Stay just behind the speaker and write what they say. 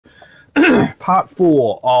Part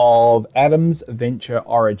 4 of Adam's Venture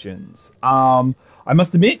Origins. I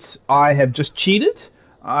must admit, I have just cheated.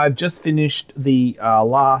 I've just finished the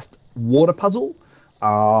last water puzzle.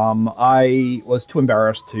 I was too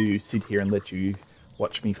embarrassed to sit here and let you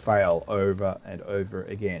watch me fail over and over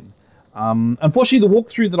again. Unfortunately, the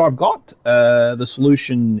walkthrough that I've got, the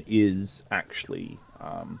solution is actually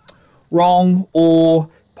wrong, or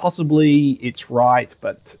possibly it's right,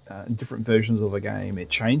 but in different versions of the game it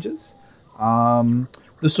changes.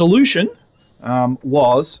 The solution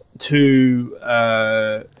was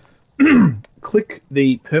to click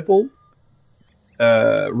the purple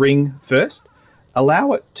ring first,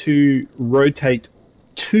 allow it to rotate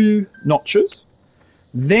 2 notches,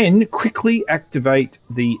 then quickly activate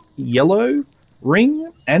the yellow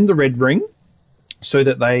ring and the red ring so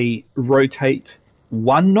that they rotate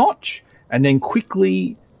 1 notch, and then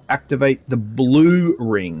quickly activate the blue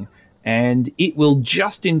ring, and it will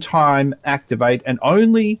just in time activate and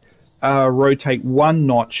only rotate 1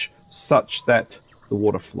 notch such that the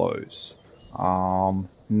water flows.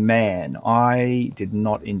 Man, I did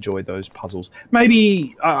not enjoy those puzzles.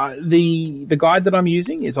 Maybe the guide that I'm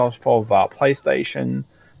using is off of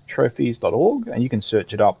PlayStationTrophies.org, and you can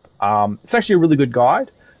search it up. It's actually a really good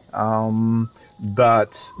guide,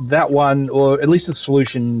 but that one, or at least the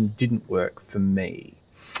solution, didn't work for me.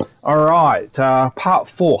 All right, part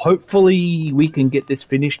 4. Hopefully we can get this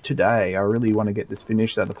finished today. I really want to get this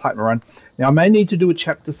finished at the platinum run. Now, I may need to do a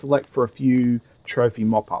chapter select for a few trophy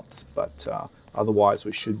mop-ups, but otherwise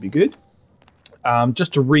we should be good.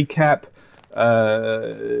 Just to recap,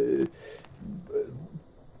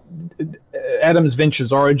 Adam's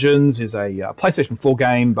Ventures Origins is a PlayStation 4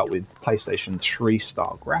 game, but with PlayStation 3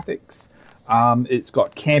 style graphics. It's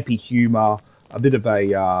got campy humour, a bit of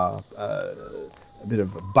a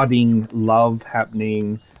budding love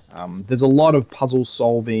happening. There's a lot of puzzle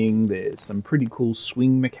solving. There's some pretty cool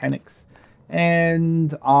swing mechanics,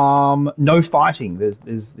 and no fighting.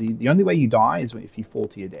 There's the only way you die is if you fall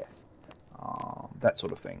to your death. That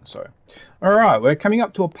sort of thing. So, all right, we're coming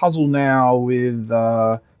up to a puzzle now with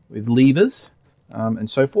levers and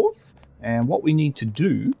so forth. And what we need to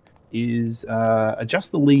do is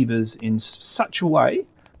adjust the levers in such a way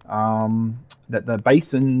that the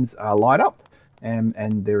basins light up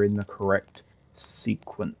and they're in the correct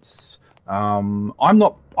sequence. I'm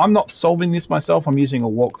not solving this myself. I'm using a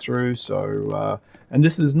walkthrough. So, and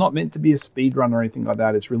this is not meant to be a speed run or anything like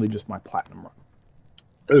that. It's really just my platinum run.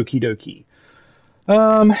 Okie dokie.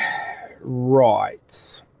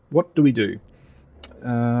 Right. What do we do?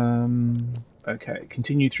 Okay.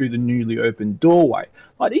 Continue through the newly opened doorway.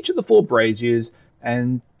 Light each of the 4 braziers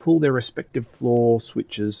and pull their respective floor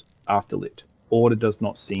switches after lit. Order does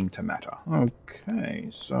not seem to matter. Okay,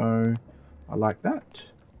 so I like that.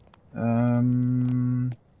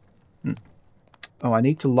 Oh, I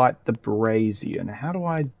need to light the brazier. Now, how do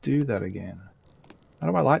I do that again? How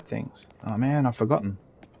do I light things? Oh man, I've forgotten.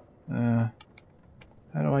 How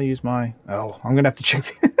do I use my... Oh, I'm going to have to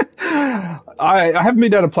check. I haven't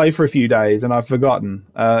been able to play for a few days, and I've forgotten.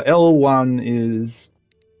 L1 is...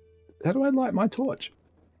 How do I light my torch?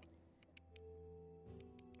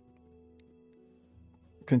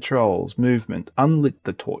 Controls, movement, unlit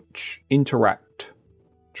the torch, interact,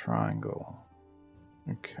 triangle.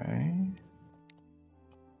 Okay.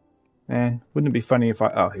 Man, wouldn't it be funny if I...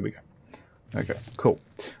 Oh, here we go. Okay, cool.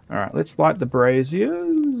 Alright, let's light the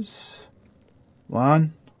braziers.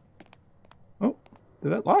 1. Oh,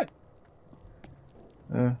 did that light?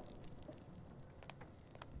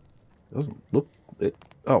 Doesn't look it.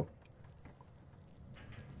 Oh.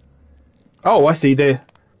 Oh, I see there.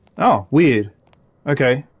 Oh, weird.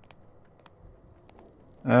 Okay.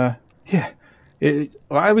 Yeah.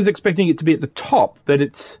 I was expecting it to be at the top, but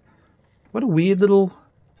it's... What a weird little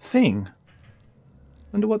thing.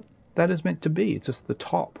 Wonder what that is meant to be. It's just the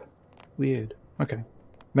top. Weird. Okay.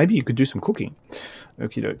 Maybe you could do some cooking.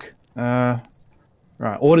 Okie doke.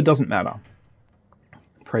 Right. Order doesn't matter.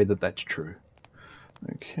 Pray that that's true.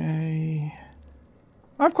 Okay.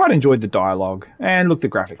 I've quite enjoyed the dialogue. And look, the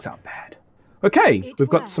graphics aren't bad. Okay, we've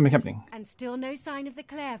got something happening. And still no sign of the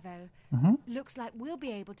Clairvaux. Looks like we'll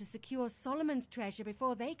be able to secure Solomon's treasure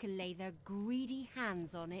before they can lay their greedy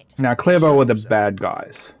hands on it. Now, Clairvaux are the bad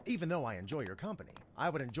guys. Even though I enjoy your company,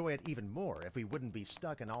 I would enjoy it even more if we wouldn't be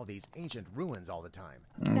stuck in all these ancient ruins all the time.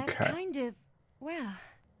 Okay. That's kind of, well,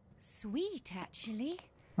 sweet, actually.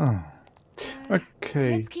 Oh.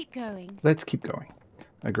 Okay. Let's keep going. Let's keep going.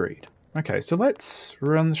 Agreed. Okay, so let's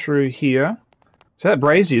run through here. So that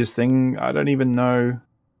braziers thing, I don't even know. It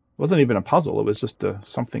wasn't even a puzzle. It was just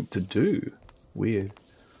something to do. Weird.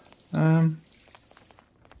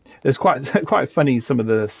 It's quite funny, some of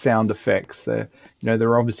the sound effects. There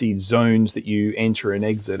are obviously zones that you enter and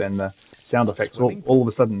exit, and the sound effects all of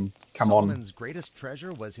a sudden come on. Solomon's greatest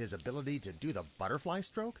treasure was his ability to do the butterfly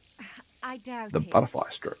stroke? I doubt The it. butterfly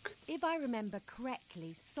stroke. If I remember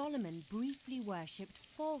correctly, Solomon briefly worshipped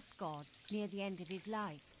false gods near the end of his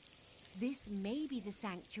life. This may be the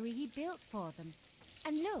sanctuary he built for them.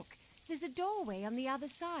 And look, there's a doorway on the other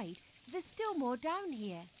side. There's still more down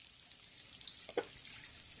here.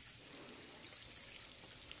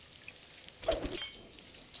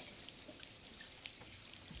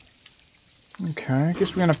 Okay, I guess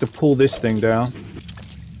we're going to have to pull this thing down.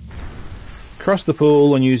 Cross the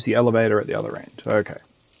pool and use the elevator at the other end. Okay.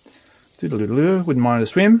 Doodle-doodle-doo. Wouldn't mind a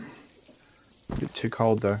swim. A bit too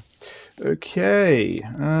cold though. Okay.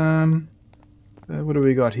 What do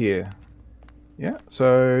we got here? Yeah,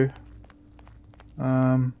 so...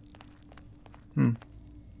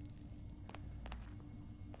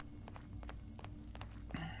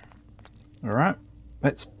 Alright.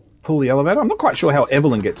 Let's pull the elevator. I'm not quite sure how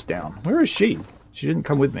Evelyn gets down. Where is she? She didn't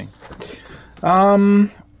come with me.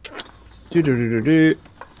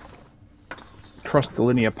 Cross the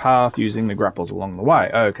linear path using the grapples along the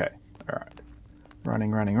way. Okay. Alright.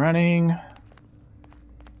 Running.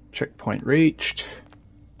 Checkpoint reached.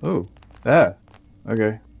 Oh. There.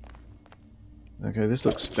 Okay. Okay, this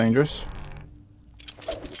looks dangerous.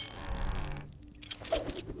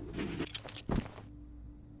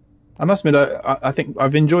 I must admit, I think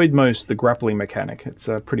I've enjoyed most the grappling mechanic. It's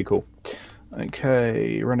pretty cool.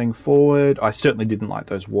 Okay, running forward. I certainly didn't like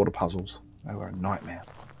those water puzzles. They were a nightmare.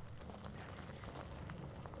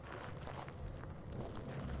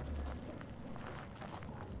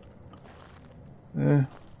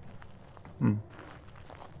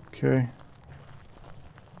 Okay.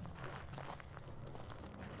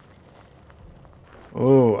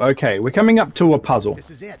 Oh, okay. We're coming up to a puzzle. This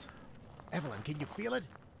is it. Evelyn, can you feel it?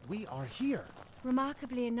 We are here.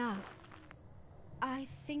 Remarkably enough, I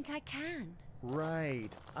think I can. Right.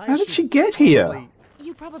 How did she get here?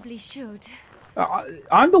 You probably should.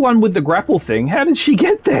 I'm the one with the grapple thing. How did she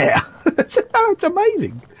get there? It's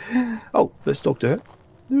amazing. Oh, let's talk to her.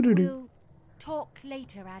 We'll talk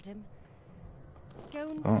later, Adam. Go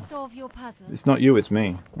and solve your puzzle. It's not you, it's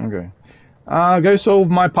me. Okay. Go solve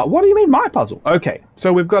my puzzle. What do you mean, my puzzle? Okay,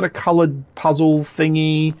 so we've got a coloured puzzle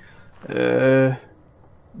thingy. I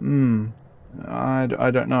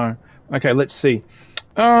don't know. Okay, let's see.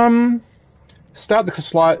 Start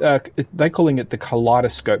the they're calling it the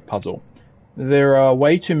kaleidoscope puzzle. There are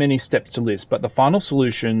way too many steps to list, but the final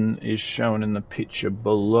solution is shown in the picture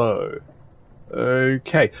below.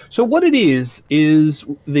 Okay, so what it is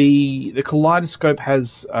the kaleidoscope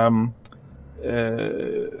has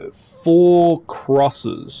 4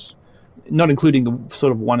 crosses, not including the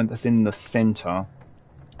sort of one that's in the center.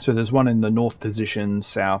 So there's one in the north position,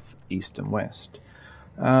 south, east, and west.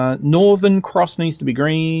 Northern cross needs to be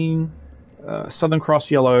green, southern cross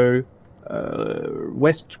yellow,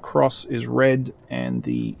 west cross is red, and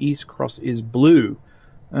the east cross is blue.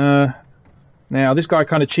 Now, this guy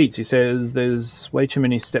kind of cheats. He says there's way too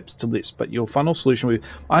many steps to list, but your final solution...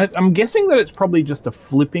 I'm guessing that it's probably just a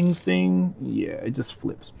flipping thing. Yeah, it just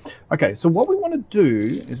flips. Okay, so what we want to do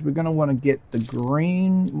is we're going to want to get the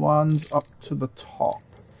green ones up to the top.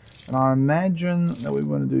 And I imagine that we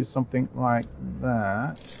want to do something like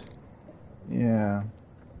that. Yeah.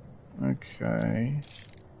 Okay.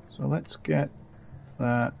 So let's get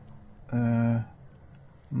that...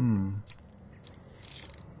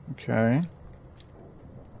 Okay.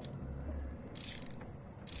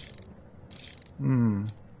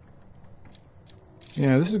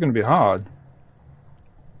 Yeah, this is going to be hard.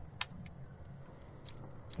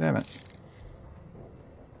 Damn it.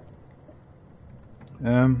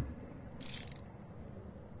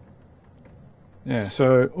 Yeah,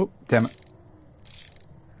 so... Oh, damn it.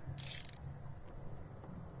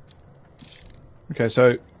 Okay,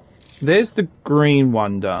 so there's the green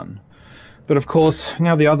one done. But of course,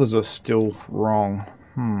 now the others are still wrong.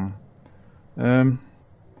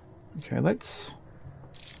 Okay, let's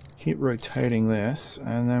keep rotating this,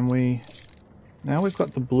 and then now we've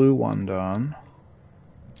got the blue one done.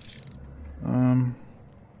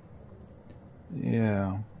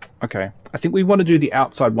 Yeah. Okay. I think we want to do the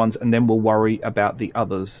outside ones, and then we'll worry about the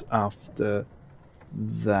others after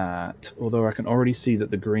that. Although I can already see that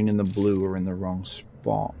the green and the blue are in the wrong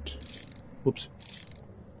spot. Whoops.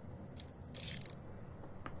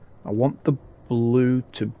 I want the blue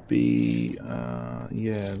to be,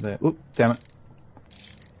 yeah, there. Oop, damn it.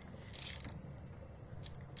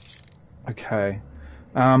 Okay.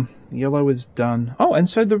 Yellow is done. Oh, and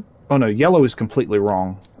so oh no, yellow is completely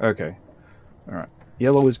wrong. Okay. Alright.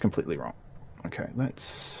 Yellow is completely wrong. Okay,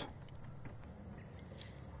 let's...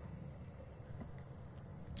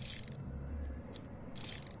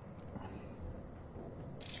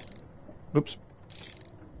 Oops.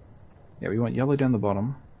 Yeah, we want yellow down the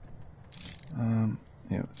bottom.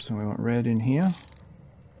 Yeah, so we want red in here.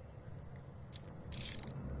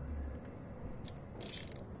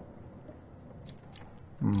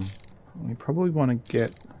 We probably want to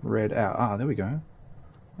get red out. Ah, there we go.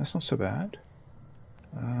 That's not so bad.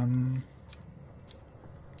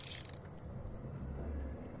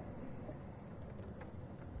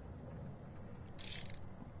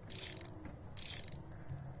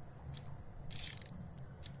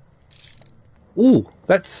 Ooh,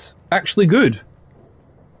 that's actually good.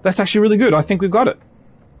 That's actually really good. I think we've got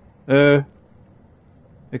it.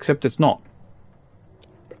 Except it's not.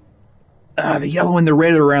 The yellow and the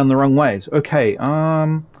red are around the wrong ways. Okay,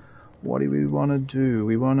 what do we want to do?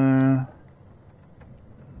 We want to...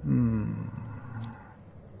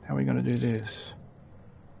 How are we going to do this?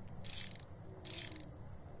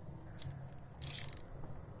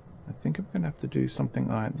 I think I'm going to have to do something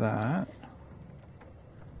like that.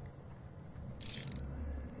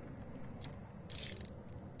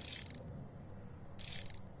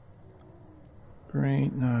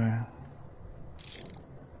 Green, no.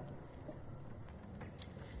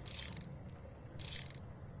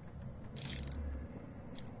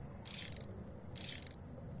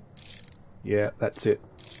 Yeah, that's it.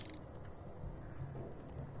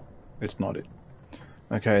 It's not it.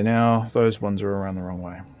 Okay, now those ones are around the wrong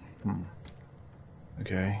way.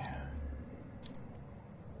 Okay.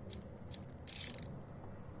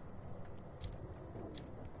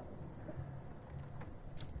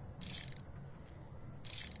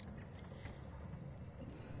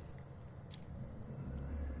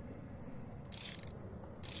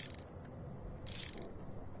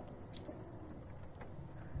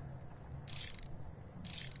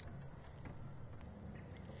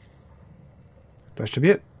 That should be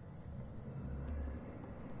it.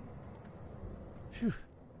 Phew.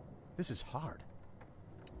 This is hard.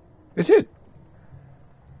 Is it?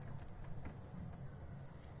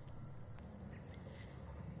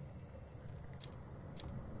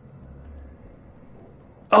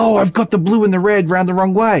 Oh, I've got the blue and the red round the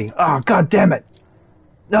wrong way. Oh, god damn it.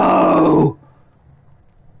 No!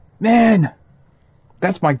 Man!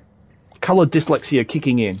 That's my color dyslexia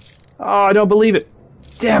kicking in. Oh, I don't believe it.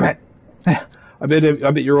 Damn it. I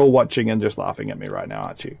bet you're all watching and just laughing at me right now,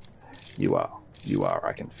 aren't you? You are. You are.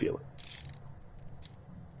 I can feel it.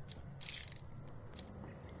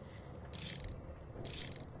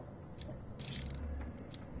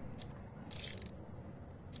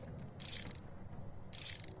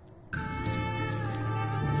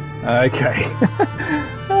 Okay.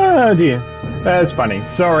 Oh dear. That's funny.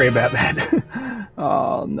 Sorry about that.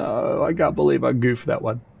 Oh no, I can't believe I goofed that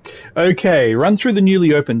one. Okay, run through the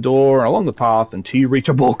newly opened door, along the path, until you reach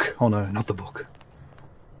a book. Oh no, not the book.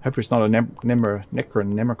 Hope it's not a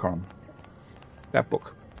Necronomicon. That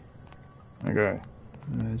book. Okay.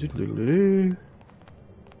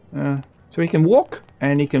 So he can walk,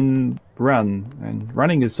 and he can run. And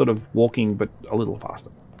running is sort of walking, but a little faster.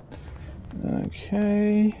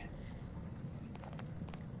 Okay.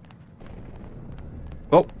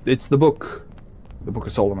 Oh, it's the book. The Book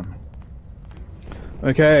of Solomon.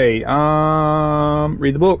 Okay,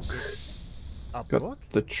 read the book. A Got book?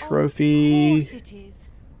 the trophy. Of course it is.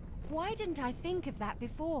 Why didn't I think of that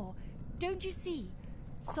before? Don't you see?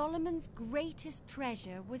 Solomon's greatest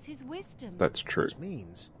treasure was his wisdom. That's true. Which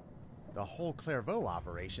means the whole Clairvaux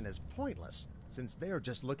operation is pointless, since they're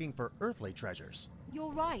just looking for earthly treasures.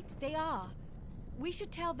 You're right, they are. We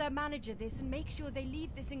should tell their manager this and make sure they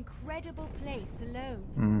leave this incredible place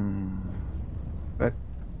alone.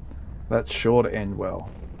 That's sure to end well.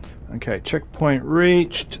 Okay, checkpoint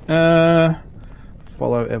reached. Follow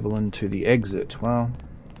Evelyn to the exit. Well,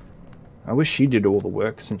 I wish she did all the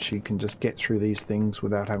work, since she can just get through these things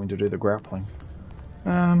without having to do the grappling.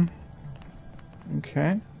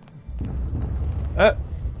 Okay.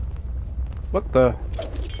 What the?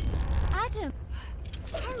 Adam,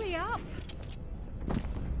 hurry up!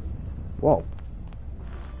 Whoa.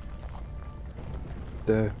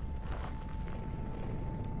 The...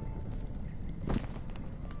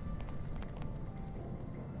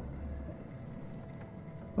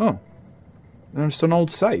 Oh. It's an old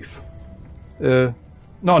safe. No,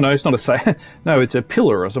 it's not a safe. No, it's a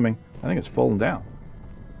pillar or something. I think it's fallen down.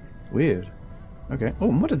 Weird. Okay. Oh,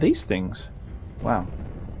 and what are these things? Wow.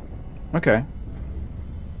 Okay.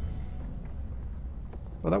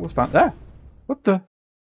 Well, that was fun. Ah! What the?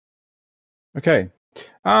 Okay.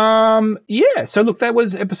 Yeah, so look, that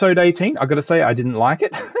was episode 18. I gotta say, I didn't like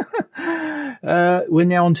it. We're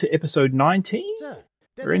now on to episode 19. Sir,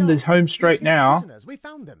 there We're they in the are. home These straight hidden now. prisoners, we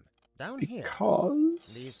found them. Down here.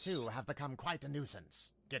 Because... These two have become quite a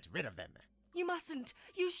nuisance. Get rid of them. You mustn't.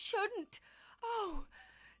 You shouldn't. Oh,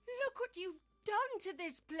 look what you've done to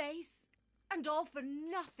this place. And all for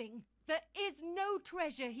nothing. There is no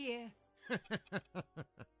treasure here.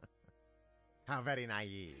 How very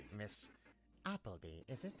naive, Miss Appleby,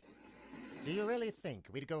 is it? Do you really think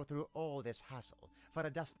we'd go through all this hassle for a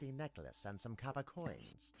dusty necklace and some copper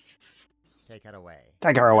coins? Take her away.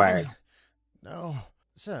 Take her away. No.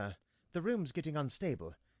 Sir, the room's getting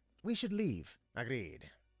unstable. We should leave.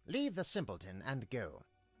 Agreed. Leave the simpleton and go.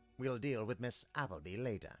 We'll deal with Miss Appleby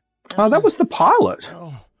later. Oh, that was the pilot.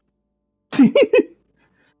 Oh. Adam,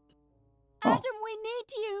 we need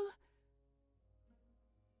you.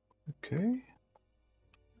 Okay.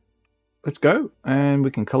 Let's go, and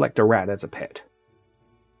we can collect a rat as a pet.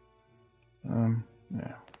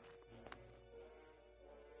 Yeah.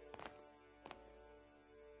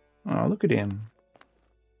 Oh, look at him.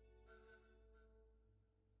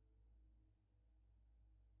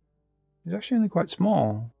 He's actually only quite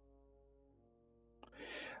small.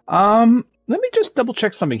 Let me just double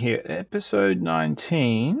check something here. Episode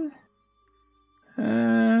 19.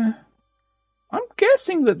 I'm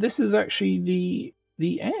guessing that this is actually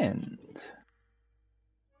the end.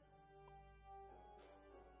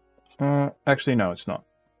 Actually, no, it's not.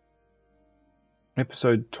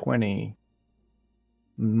 Episode 20.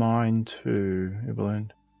 Mine too,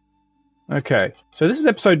 Evelyn. Okay, so this is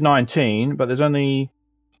episode 19, but there's only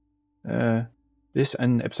this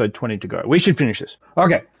and episode 20 to go. We should finish this.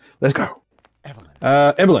 Okay, let's go.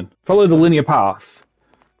 Evelyn, follow the linear path.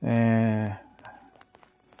 We've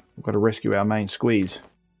got to rescue our main squeeze.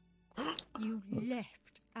 You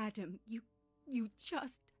left, Adam. You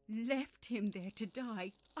just left him there to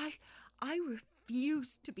die. I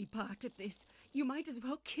refuse to be part of this. You might as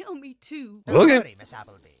well kill me too. Don't worry, Miss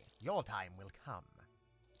Appleby. Your time will come.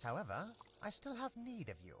 However, I still have need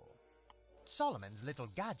of you. Solomon's little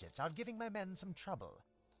gadgets are giving my men some trouble.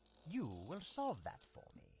 You will solve that for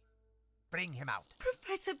me. Bring him out.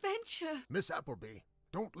 Professor Venture. Miss Appleby,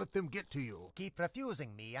 don't let them get to you. Keep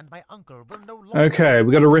refusing me and my uncle will no longer... Okay,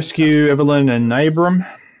 we got to rescue Evelyn and Abraham.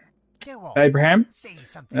 Abraham. Say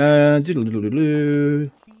something.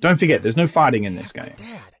 Don't forget, there's no fighting in this game.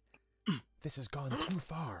 Dad, this has gone too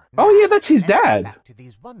far. Oh yeah, that's his Let's go dad. back to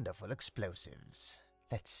these wonderful explosives.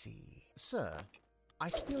 Let's see. Sir, I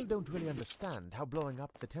still don't really understand how blowing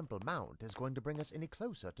up the Temple Mount is going to bring us any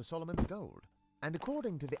closer to Solomon's gold. And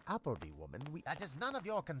according to the Appleby woman, that is none of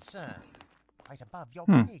your concern. Right above your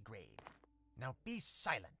pay grade. Now be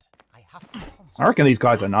silent. I have to concentrate. I reckon these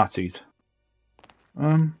guys are Nazis.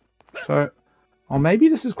 So, maybe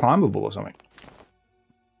this is climbable or something.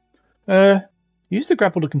 Use the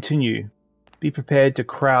grapple to continue. Be prepared to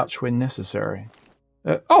crouch when necessary.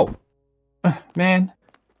 Man.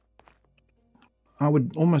 I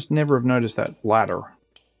would almost never have noticed that ladder.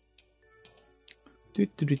 Be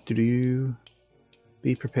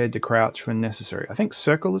prepared to crouch when necessary. I think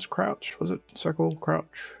circle is crouch. Was it circle,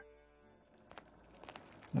 crouch?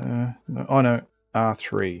 No. Oh no,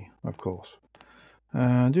 R3, of course.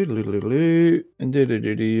 And you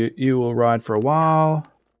will ride for a while.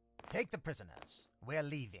 Take the prisoners. We're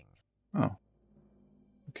leaving. Oh.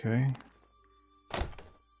 Okay.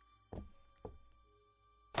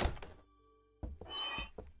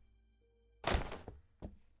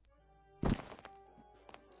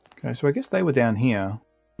 Okay, so I guess they were down here.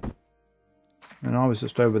 And I was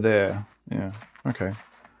just over there. Yeah, okay.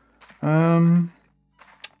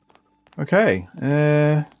 Okay.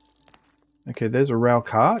 Okay, there's a rail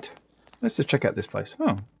cart. Let's just check out this place.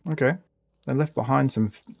 Oh, okay. They left behind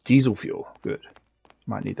some diesel fuel. Good.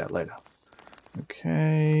 Might need that later.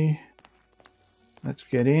 Okay. Let's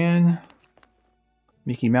get in.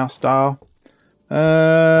 Mickey Mouse style.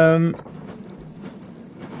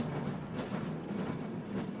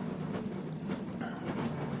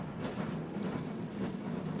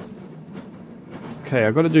 Okay,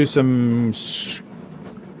 I've got to do some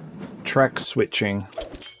track switching.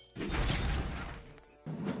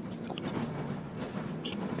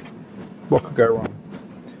 What could go wrong?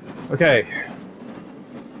 Okay.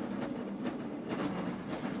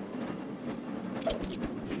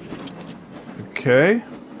 Okay.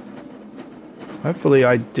 Hopefully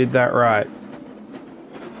I did that right.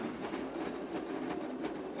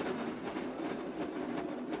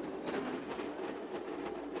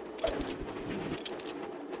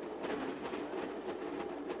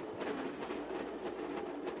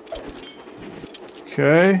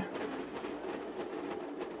 Okay.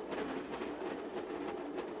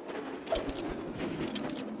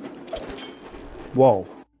 Whoa.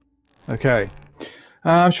 Okay.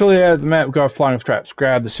 Surely the map will go flying with traps.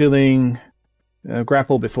 Grab the ceiling,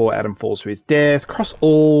 grapple before Adam falls to his death. Cross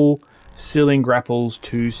all ceiling grapples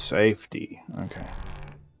to safety. Okay.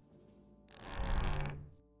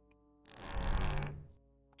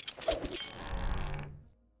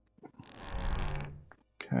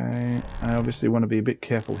 Okay, I obviously want to be a bit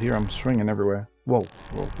careful here. I'm swinging everywhere. Whoa,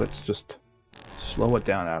 whoa, let's just slow it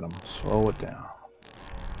down, Adam. Slow it down.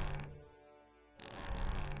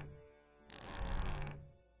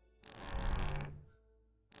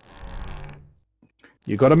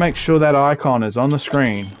 You got to make sure that icon is on the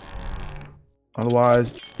screen.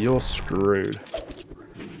 Otherwise, you're screwed.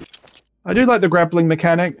 I do like the grappling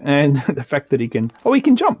mechanic and the fact that he can... Oh, he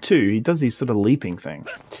can jump too. He does these sort of leaping things.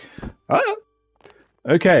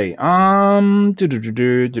 Okay, run to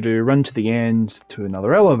the end to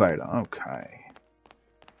another elevator. Okay.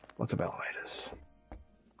 Lots of elevators.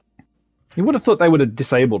 You would have thought they would have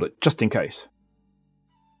disabled it, just in case.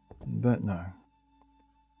 But no.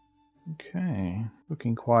 Okay,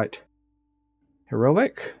 looking quite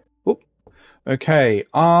heroic. Oop. Okay,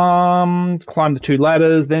 climb the 2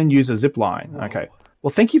 ladders, then use a zip line. Whoa. Okay.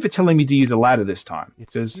 Well, thank you for telling me to use a ladder this time.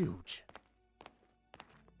 It's huge.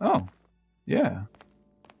 Oh, yeah.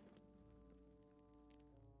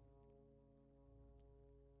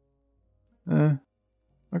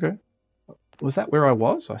 Okay. Was that where I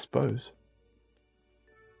was? I suppose.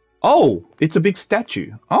 Oh, it's a big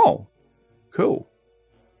statue. Oh, cool.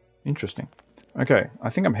 Interesting. Okay, I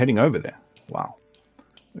think I'm heading over there. Wow.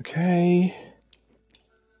 Okay.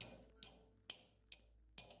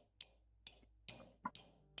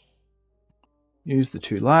 Use the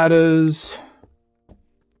 2 ladders.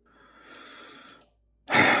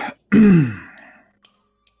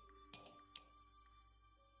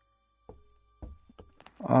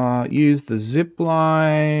 Use the zip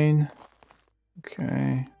line.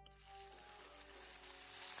 Okay.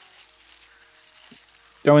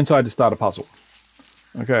 Go inside to start a puzzle.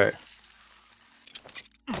 Okay.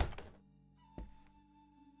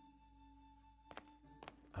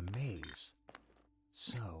 A maze.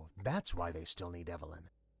 So, that's why they still need Evelyn.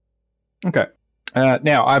 Okay.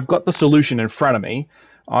 Now, I've got the solution in front of me.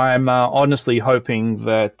 I'm honestly hoping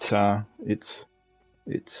that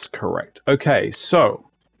it's correct. Okay, so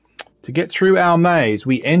to get through our maze,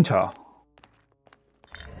 we enter.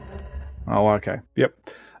 Oh, okay. Yep.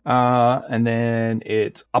 And then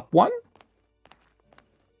it's up 1.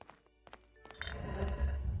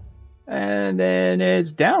 And then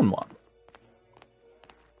it's down 1.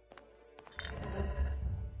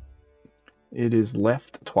 It is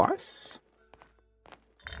left twice.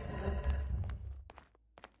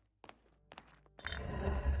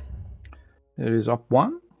 It is up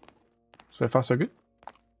 1. So far, so good.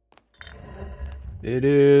 It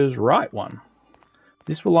is right 1.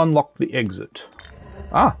 This will unlock the exit.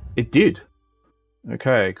 Ah, it did.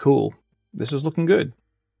 Okay, cool. This is looking good.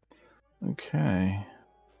 Okay.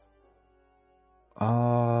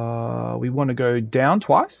 We want to go down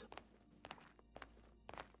twice.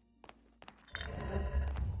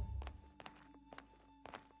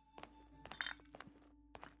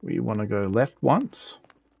 We want to go left once.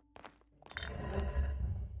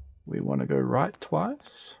 We want to go right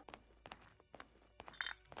twice.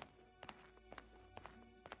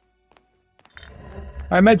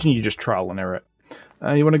 I imagine you just trial and error it.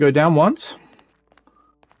 You want to go down once.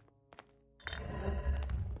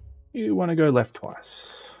 You want to go left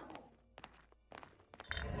twice.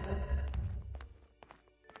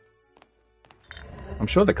 I'm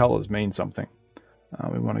sure the colours mean something.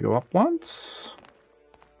 We want to go up once.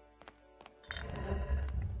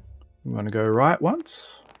 We want to go right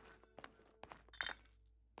once.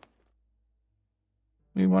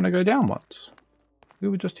 We want to go down once. We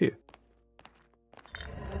were just here.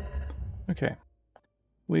 Okay.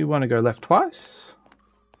 We want to go left twice.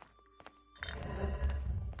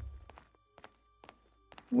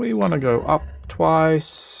 We want to go up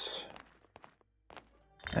twice.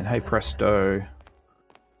 And hey presto,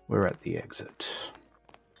 we're at the exit.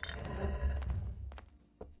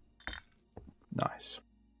 Nice.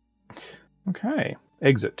 Okay,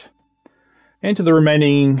 exit. Enter the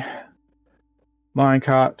remaining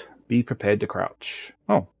minecart. Be prepared to crouch.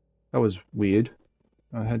 Oh, that was weird.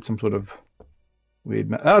 I had some sort of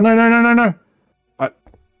weird... Oh, no, no, no, no, no!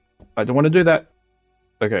 I don't want to do that.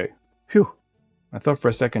 Okay. Phew. I thought for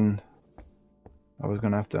a second I was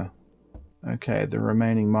going to have to... Okay, the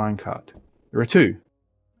remaining minecart. There are 2.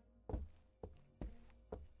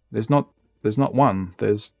 There's not 1.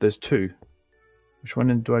 There's 2. Which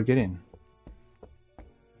one do I get in?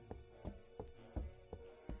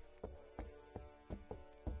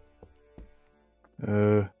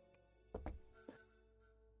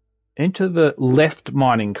 Enter the left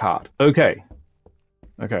mining cart. Okay.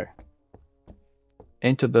 Okay.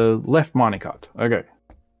 Enter the left mining cart. Okay.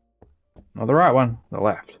 Not the right one, the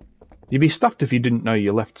left. You'd be stuffed if you didn't know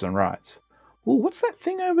your lefts and rights. Ooh, what's that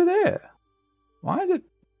thing over there? Why is it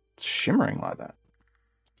shimmering like that?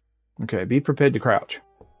 Okay, be prepared to crouch.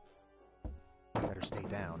 Better stay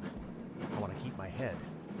down. I want to keep my head.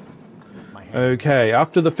 Okay,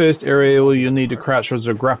 after the first area, you'll need to crouch as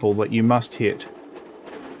a grapple that you must hit.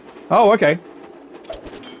 Oh, okay.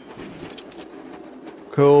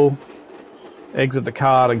 Cool. Exit the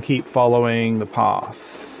cart and keep following the path.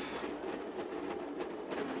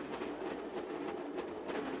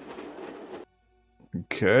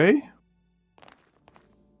 Okay.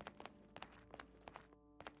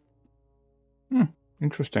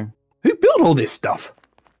 Interesting. Who built all this stuff?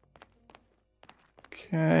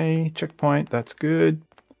 Okay, checkpoint, that's good.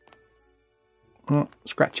 Oh,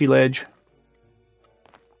 scratchy ledge.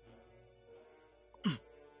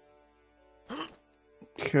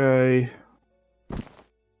 Okay.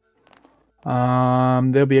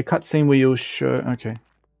 There'll be a cutscene where you'll show... Okay.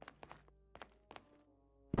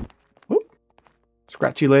 Whoop.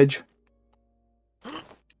 Scratchy ledge.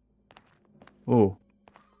 Oh.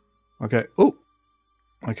 Okay. Oh.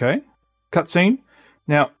 Okay. Cutscene.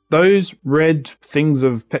 Now, those red things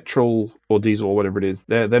of petrol or diesel or whatever it is,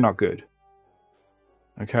 they're not good.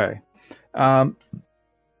 Okay.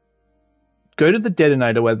 Go to the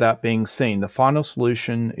detonator without being seen. The final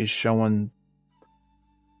solution is shown...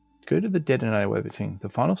 Go to the detonator without being seen. The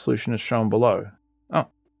final solution is shown below. Oh.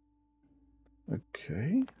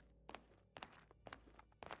 Okay.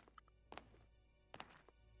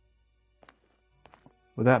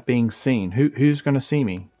 Without being seen. Who's going to see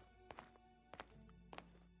me?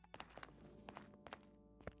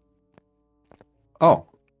 Oh.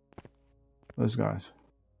 Those guys.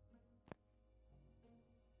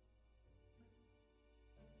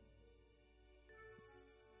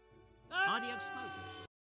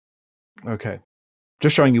 Okay.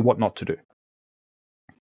 Just showing you what not to do.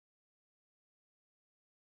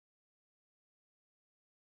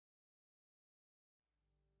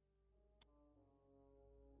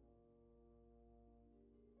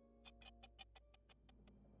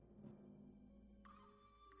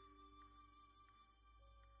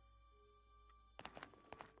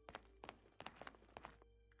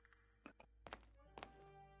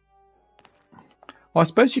 Well, I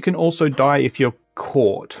suppose you can also die if you're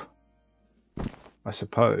caught. I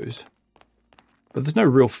suppose. But there's no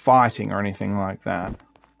real fighting or anything like that.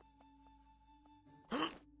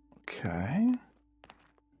 Okay.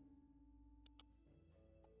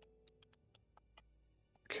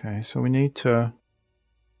 Okay, so we need to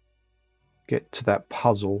get to that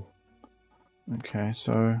puzzle. Okay,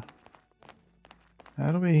 so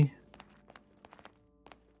how do we...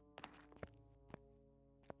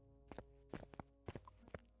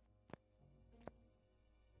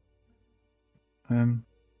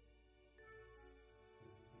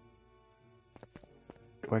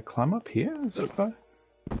 Do I climb up here? Is it right?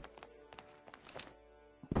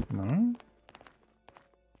 No.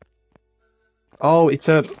 Oh, it's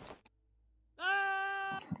a...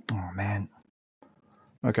 Oh, man.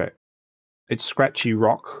 Okay. It's scratchy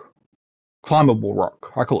rock. Climbable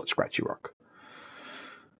rock. I call it scratchy rock.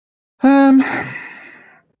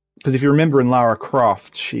 Because if you remember in Lara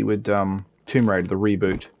Croft, she would, Tomb Raider, the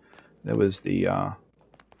reboot, there was the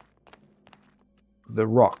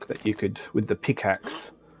rock that you could, with the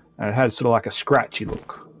pickaxe, and it had sort of like a scratchy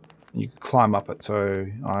look. You could climb up it, so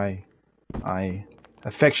I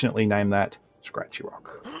affectionately named that Scratchy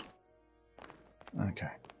Rock.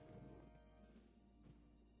 Okay.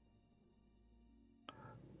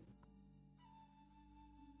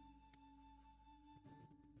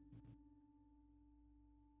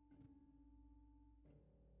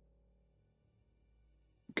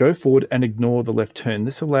 Go forward and ignore the left turn.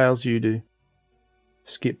 This allows you to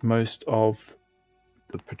skip most of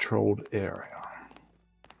the patrolled area.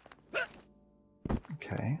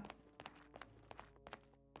 Okay.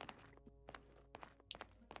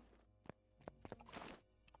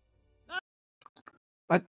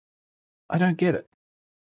 I don't get it.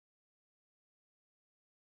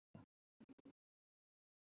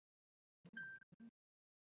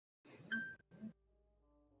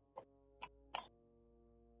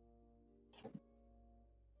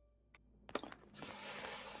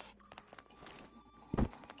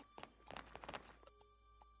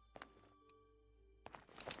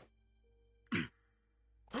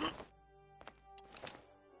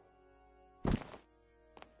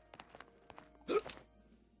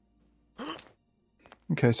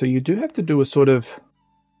 Okay, so you do have to do a sort of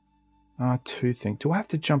R2 thing. Do I have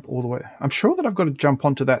to jump all the way? I'm sure that I've got to jump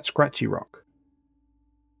onto that scratchy rock.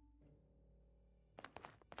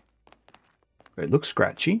 It looks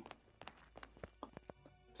scratchy.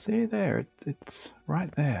 See there, it's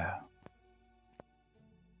right there.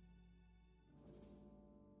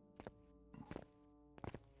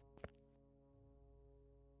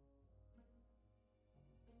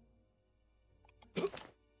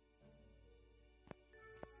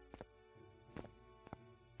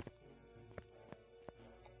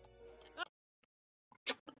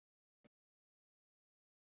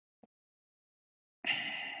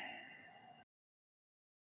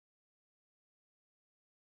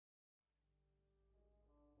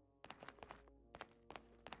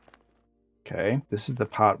 Okay, this is the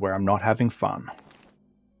part where I'm not having fun.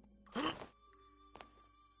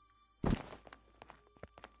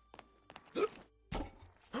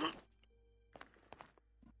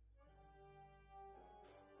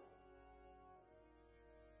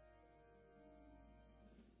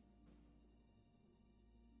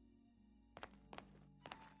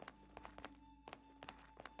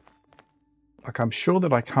 Like, I'm sure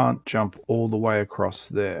that I can't jump all the way across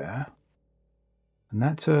there. And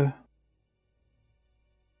that's a...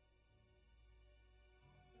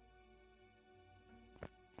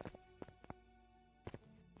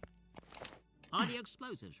 Are the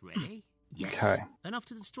explosives ready? Yes. Okay. Enough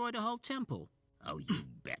to destroy the whole temple? Oh, you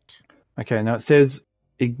bet. Okay, now it says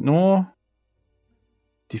ignore,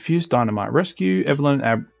 defuse dynamite, rescue Evelyn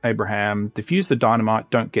and Abraham, defuse the dynamite,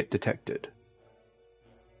 don't get detected.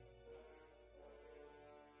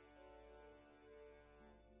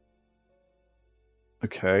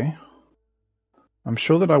 Okay. I'm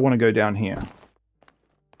sure that I want to go down here.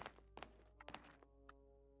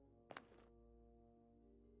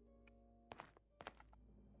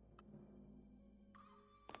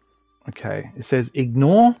 Okay, it says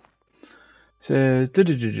ignore, it says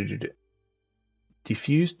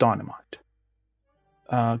diffuse dynamite.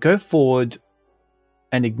 Go forward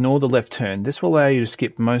and ignore the left turn. This will allow you to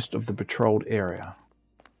skip most of the patrolled area.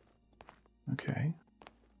 Okay.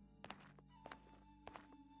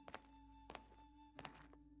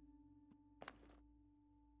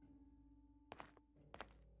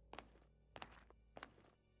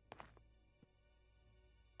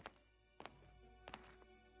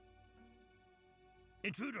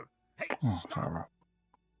 Intruder! Hey, stop! All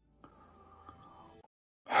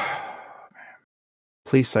right.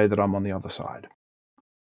 Please say that I'm on the other side.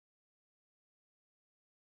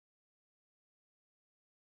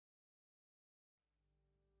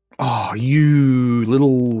 Oh, you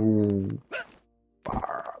little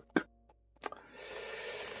fuck.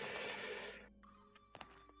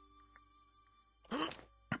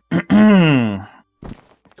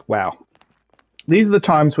 Wow. These are the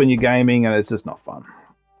times when you're gaming and it's just not fun.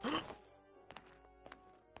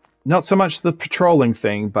 Not so much the patrolling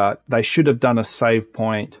thing, but they should have done a save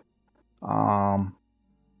point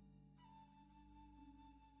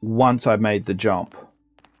once I made the jump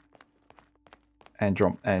and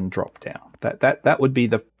drop down. That would be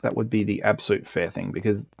the absolute fair thing,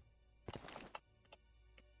 because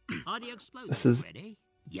Are the explosives ready?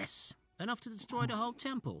 Yes. Enough to destroy the whole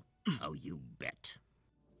temple? Oh, you bet.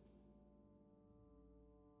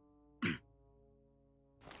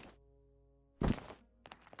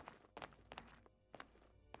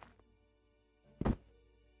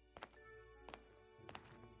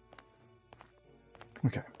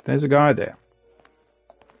 okay, there's a guy there.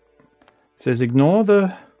 It says ignore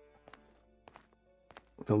the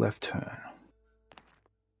left turn.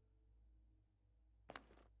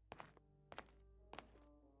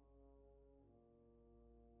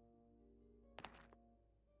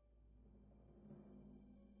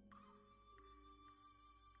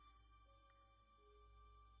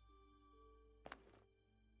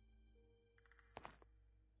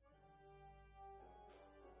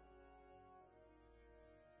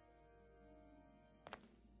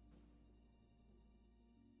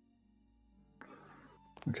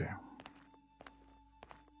 Okay.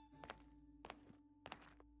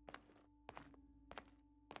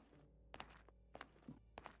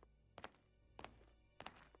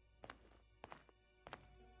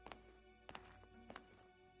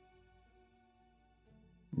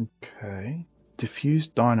 Okay. Diffuse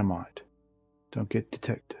dynamite. Don't get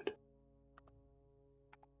detected.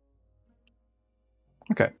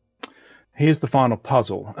 Okay. Here's the final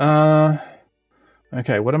puzzle.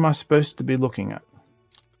 Okay, what am I supposed to be looking at?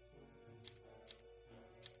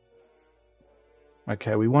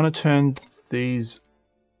 Okay, we want to turn these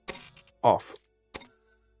off.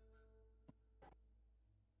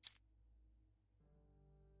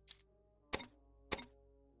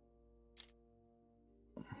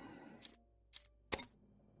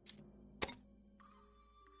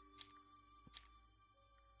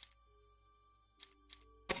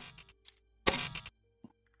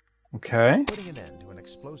 Okay. Putting an end to an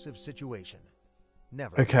explosive situation.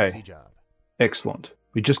 Never Okay. an easy job. Excellent.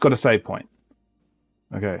 We just got a save point.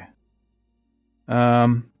 Okay.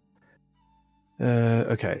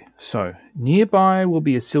 Okay. So nearby will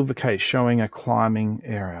be a silver case showing a climbing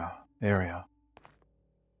area.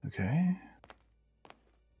 Okay.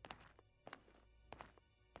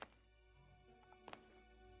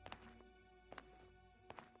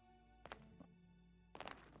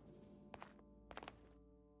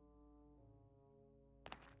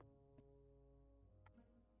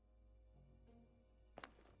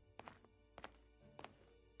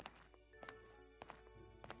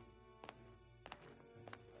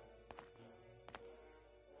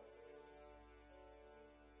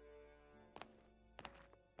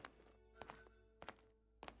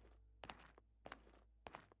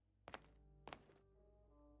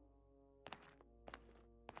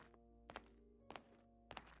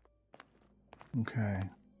 Okay.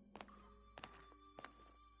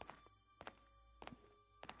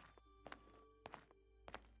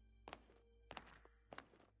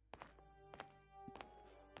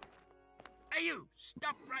 Hey, you!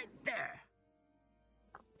 Stop right there!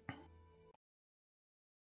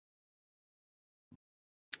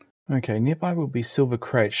 Okay, nearby will be silver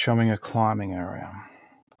crates showing a climbing area.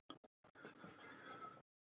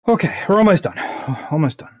 Okay, we're almost done.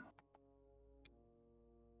 Almost done.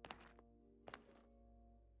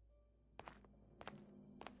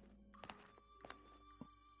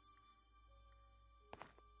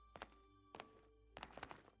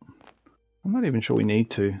 I'm not even sure we need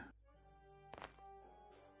to.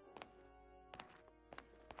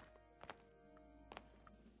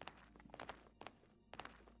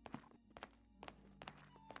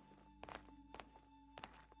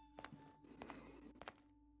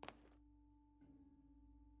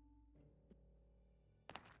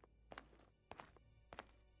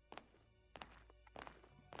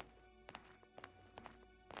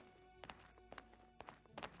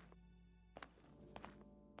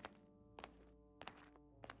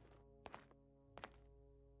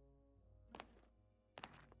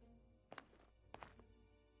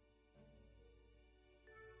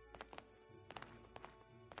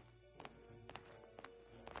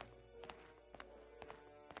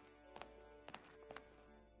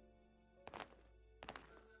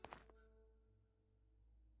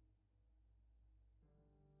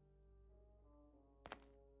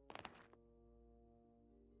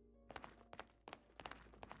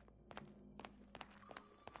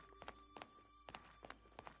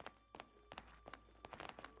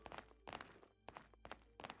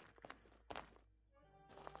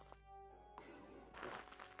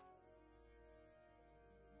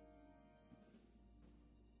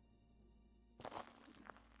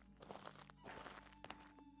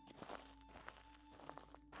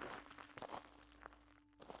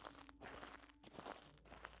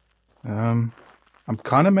 I'm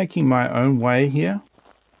kind of making my own way here.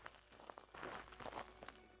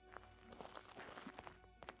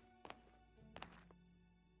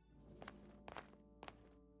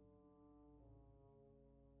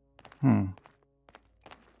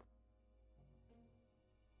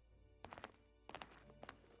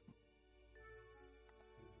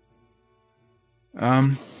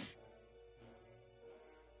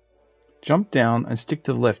 Jump down and stick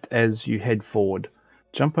to the left as you head forward.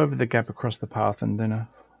 Jump over the gap across the path and then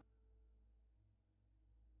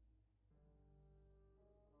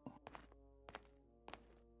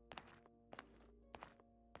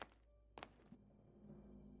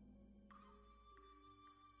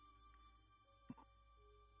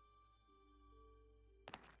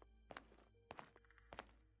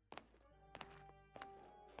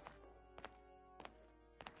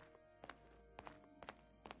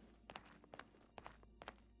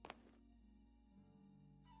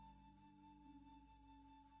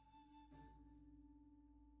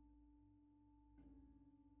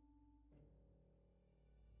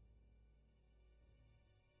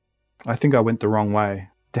I think I went the wrong way.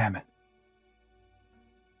 Damn it.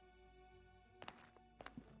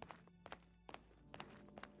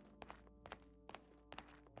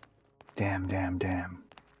 Damn.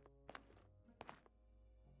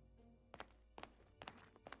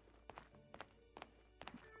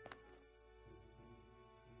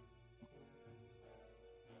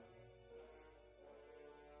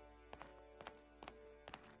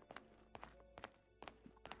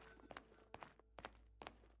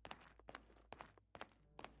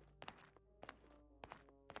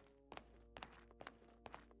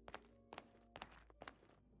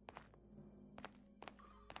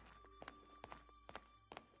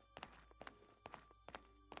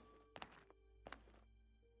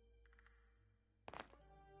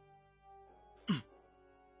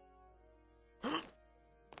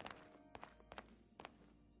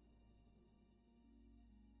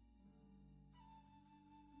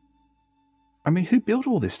 mean, who built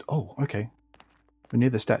all this? Oh, okay. We're near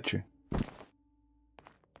the statue.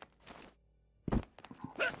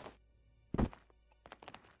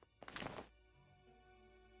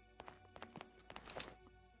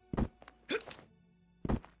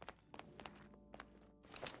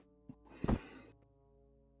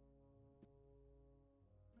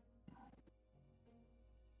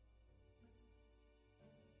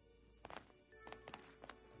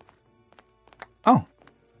 Oh.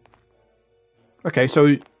 Okay,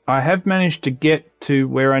 so I have managed to get to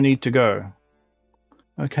where I need to go.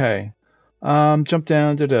 Okay. Jump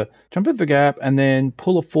down, jump at the gap, and then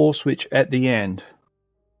pull a 4 switch at the end.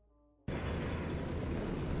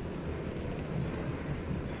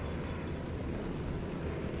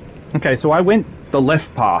 Okay, so I went the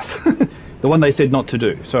left path. The one they said not to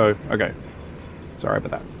do. So, okay. Sorry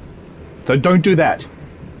about that. So don't do that.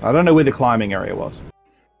 I don't know where the climbing area was.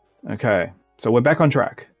 Okay, so we're back on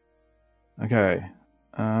track. Okay.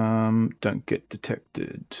 Don't get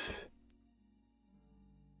detected.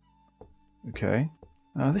 Okay.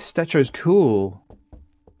 This statue's cool.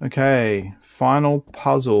 Okay, final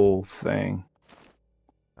puzzle thing.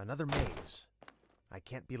 Another maze. I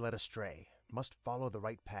can't be led astray. Must follow the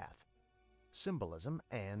right path. Symbolism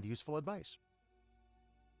and useful advice.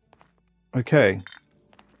 Okay.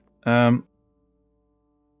 There's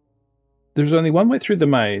only one way through the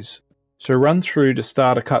maze, so run through to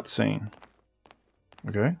start a cutscene.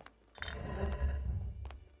 Okay.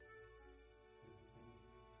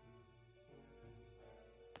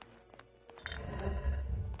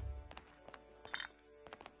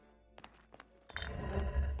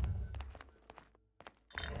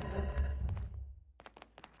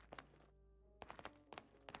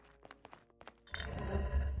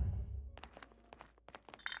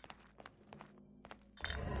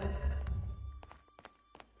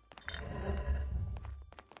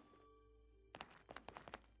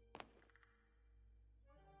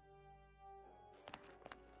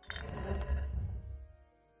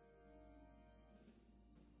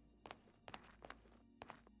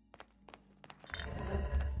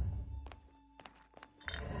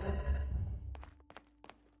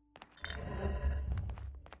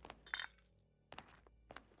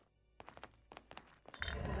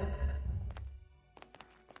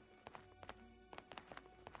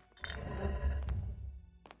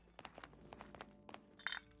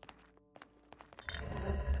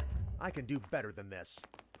 I can do better than this.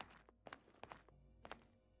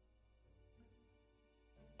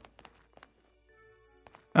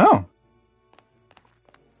 Oh.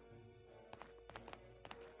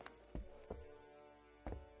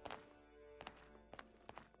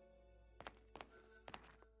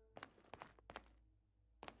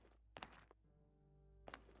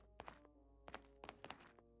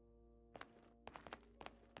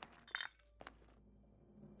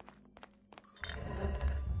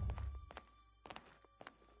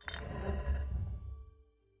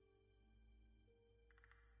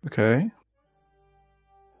 Okay.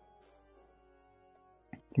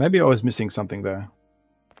 Maybe I was missing something there.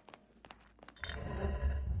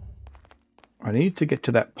 I need to get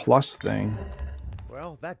to that plus thing.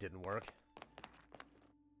 Well, that didn't work.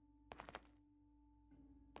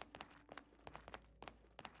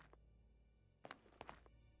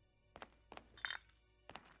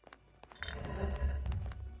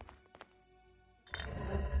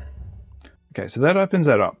 Okay, so that opens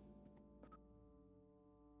that up.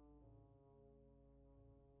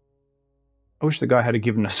 I wish the guy had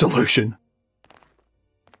given a solution.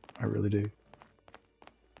 I really do.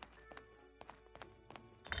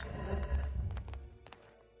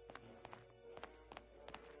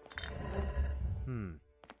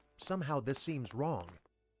 Somehow this seems wrong.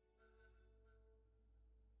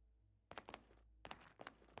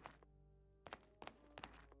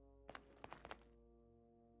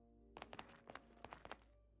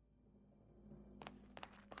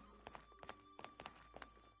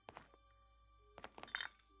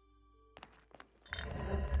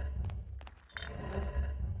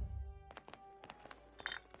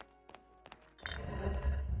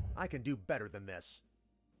 I can do better than this.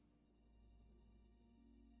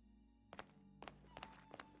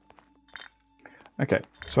 Okay,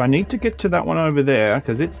 so I need to get to that one over there,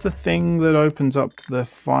 because it's the thing that opens up the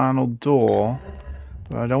final door,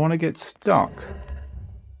 but I don't want to get stuck.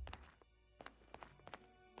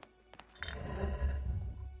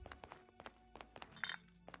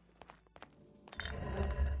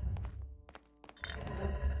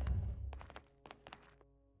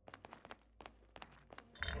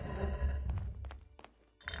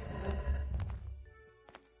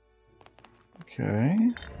 Okay.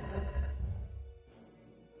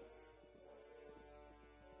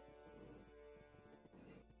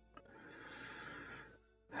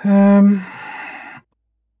 Um.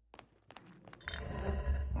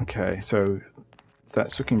 Okay, so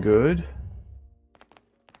that's looking good.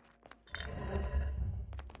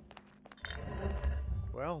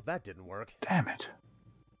 Well, that didn't work. Damn it.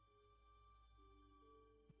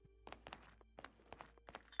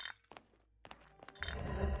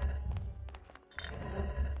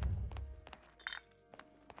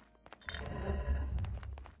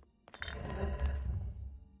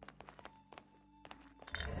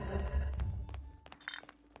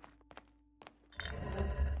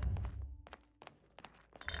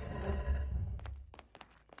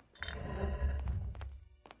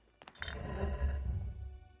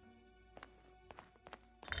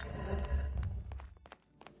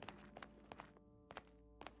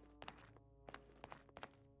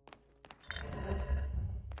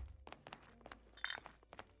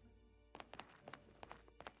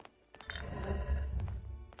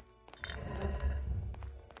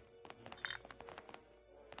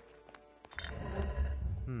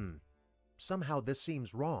 Somehow this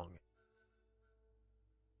seems wrong.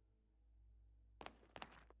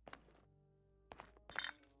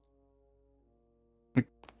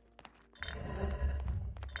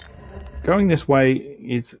 Going this way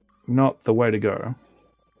is not the way to go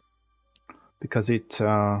because it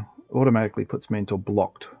automatically puts me into a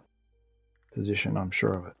blocked position, I'm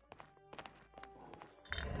sure of it.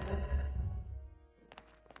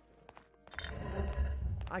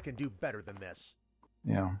 I can do better than this.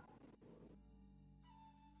 Yeah.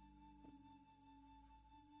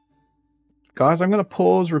 Guys, I'm going to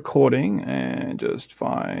pause recording and just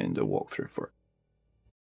find a walkthrough for it.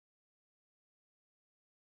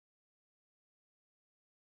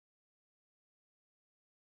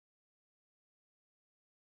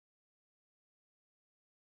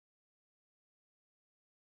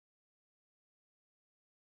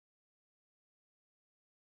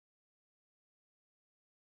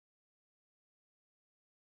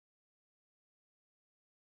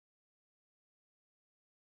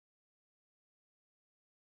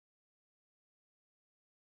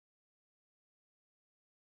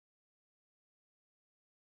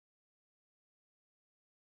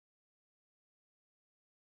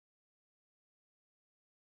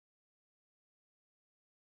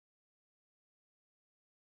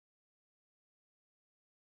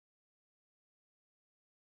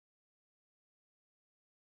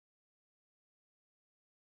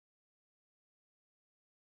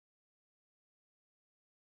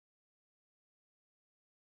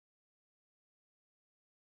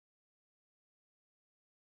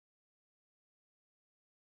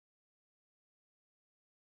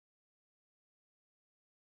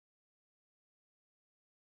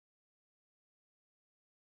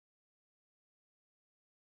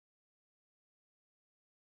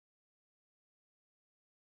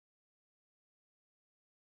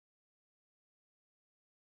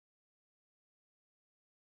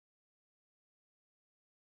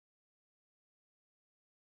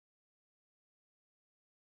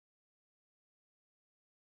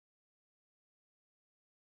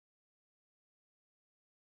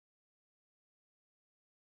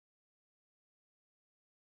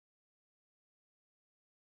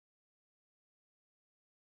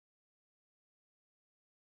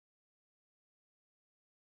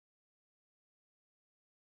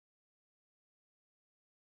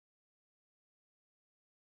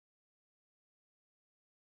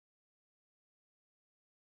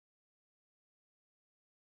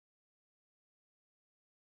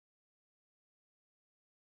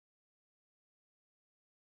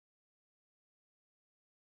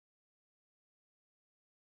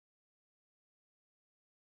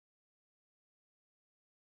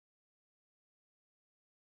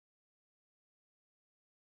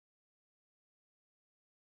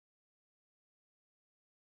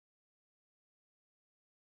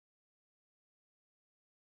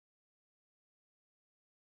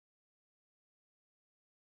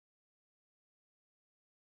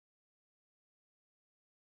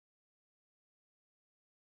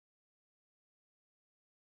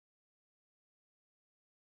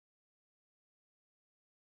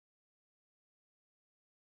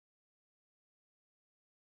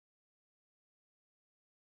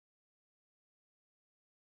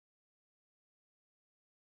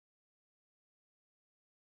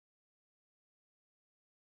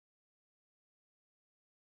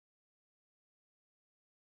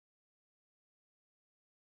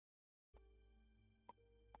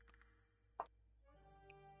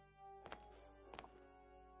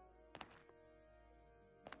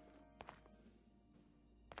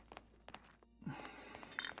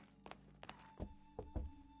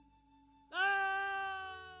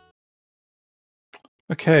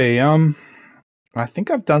 Okay, I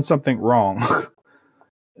think I've done something wrong.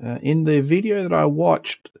 In the video that I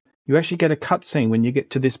watched, you actually get a cutscene when you get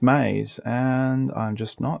to this maze, and I'm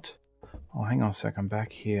just not. Oh, hang on a sec, I'm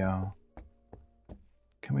back here.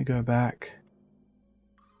 Can we go back?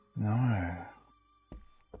 No.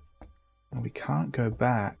 No, we can't go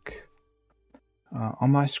back.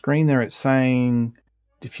 On my screen there it's saying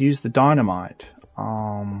defuse the dynamite.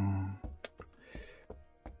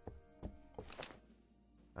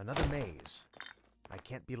 Another maze. I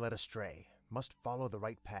can't be led astray. Must follow the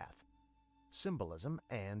right path. Symbolism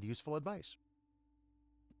and useful advice.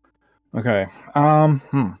 Okay. Alright,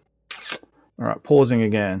 pausing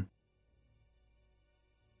again.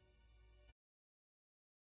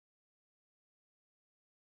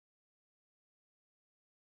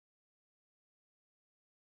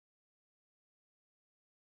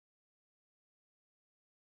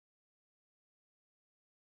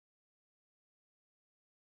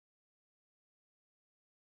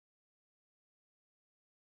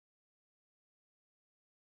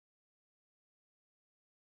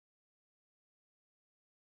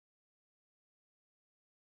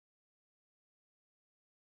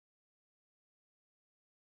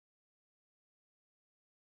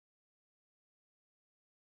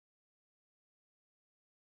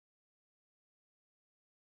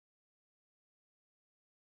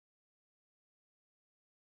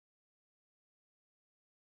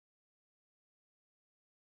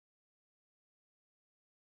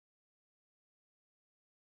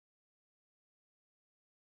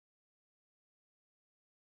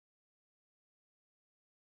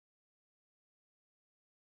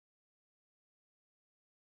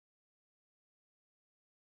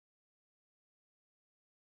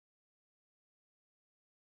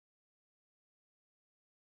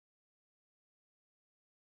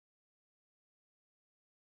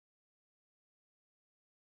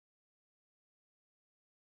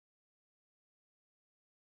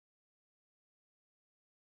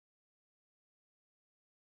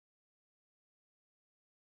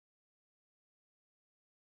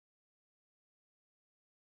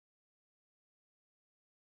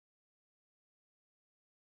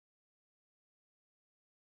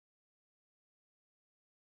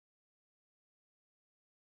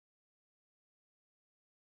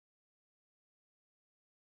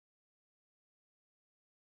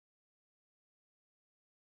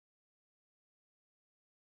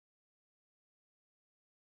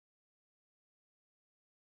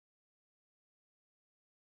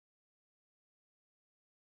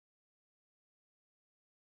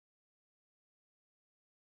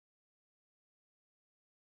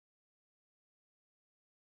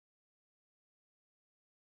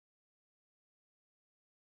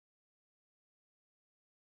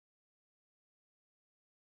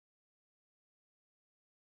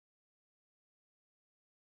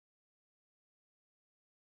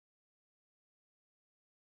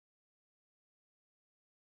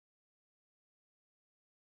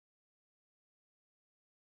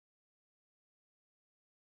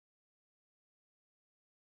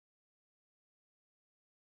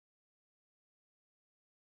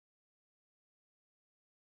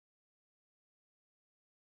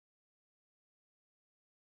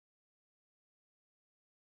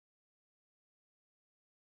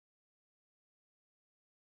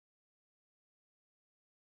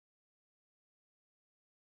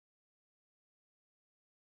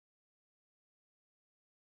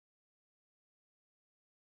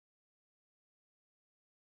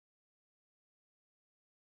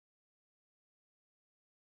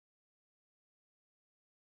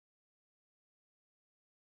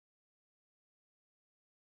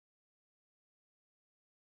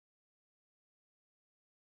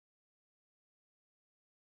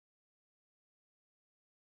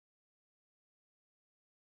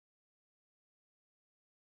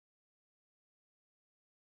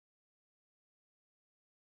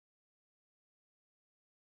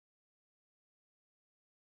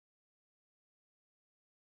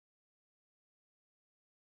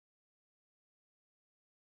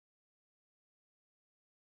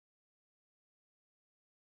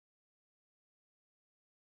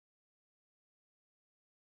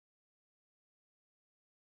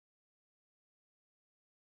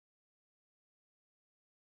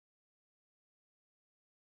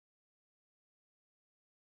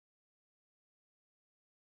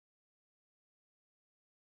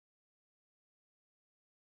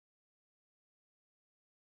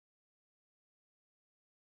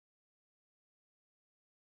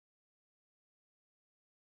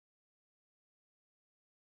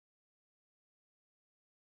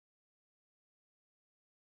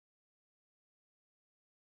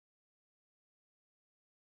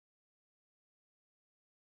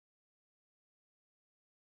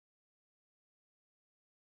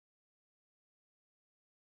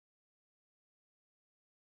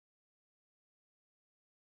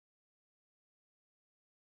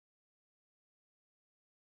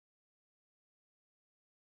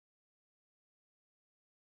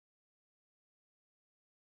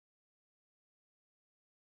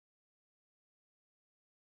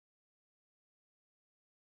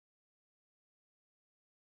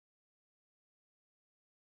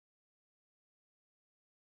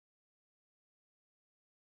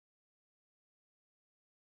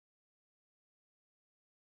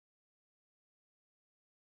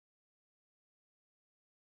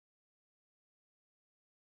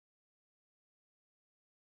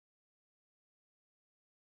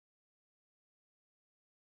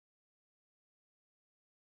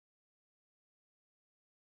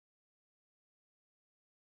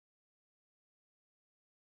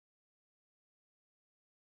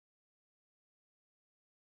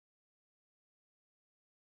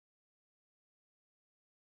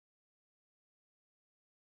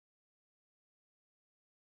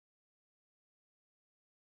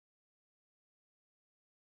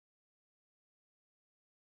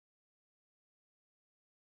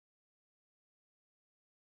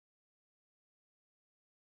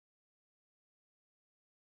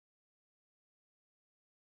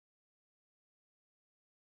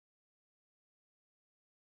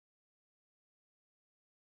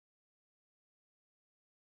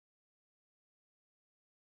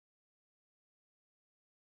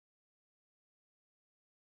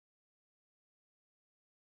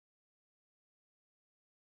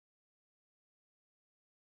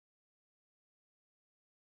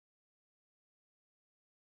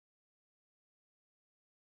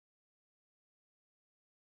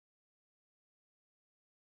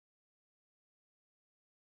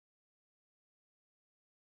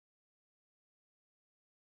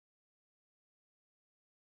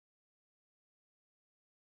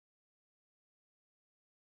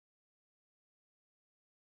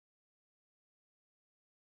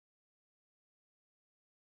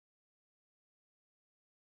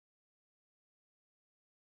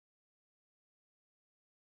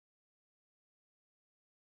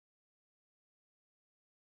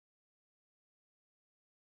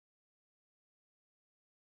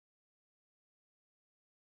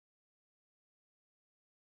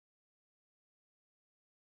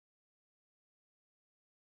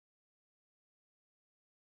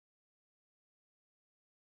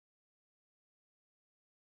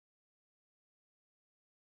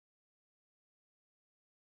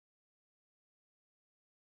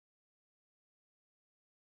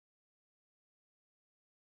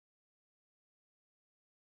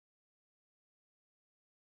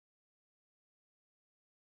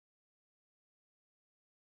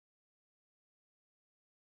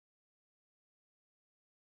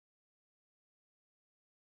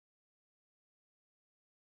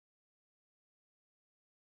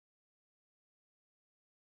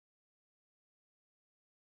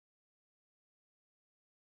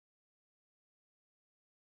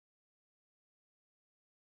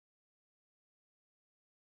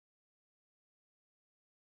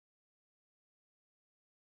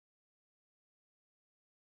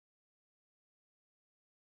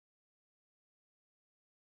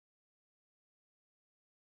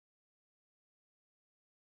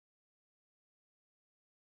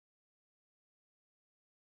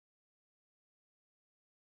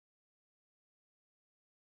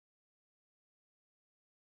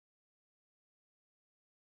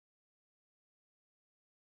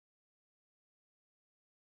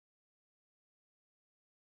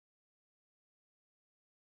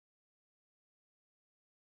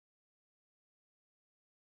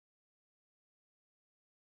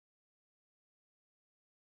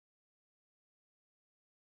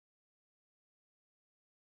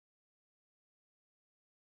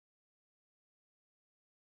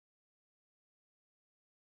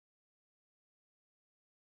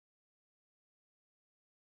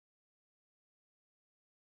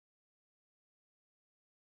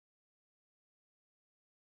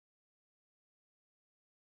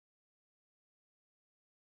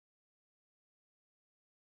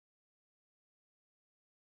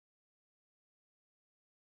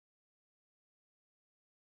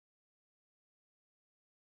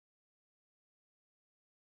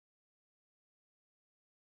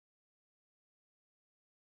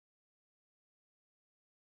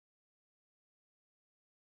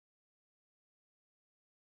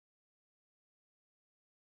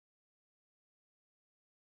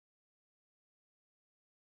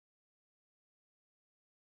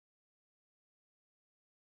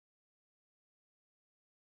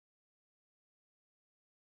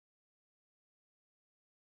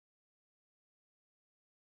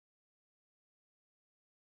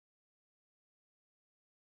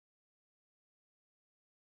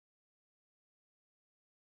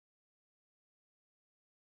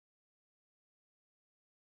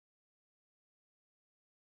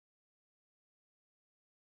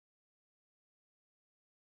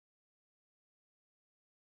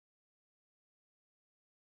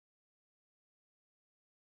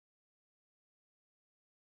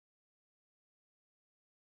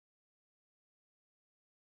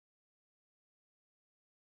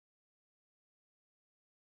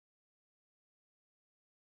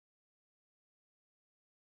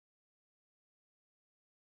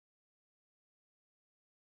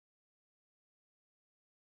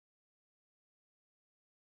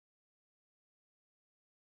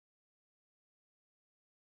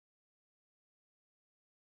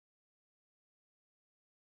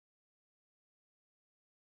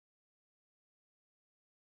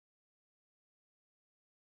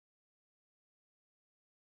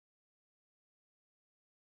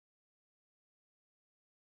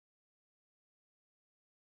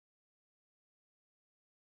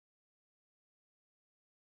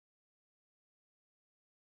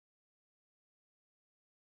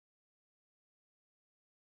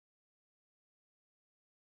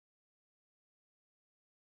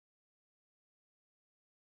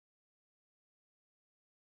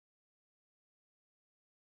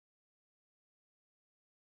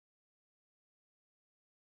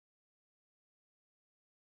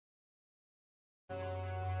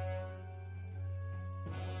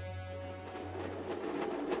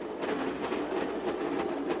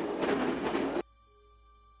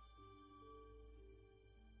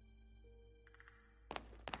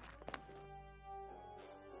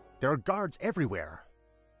 There are guards everywhere.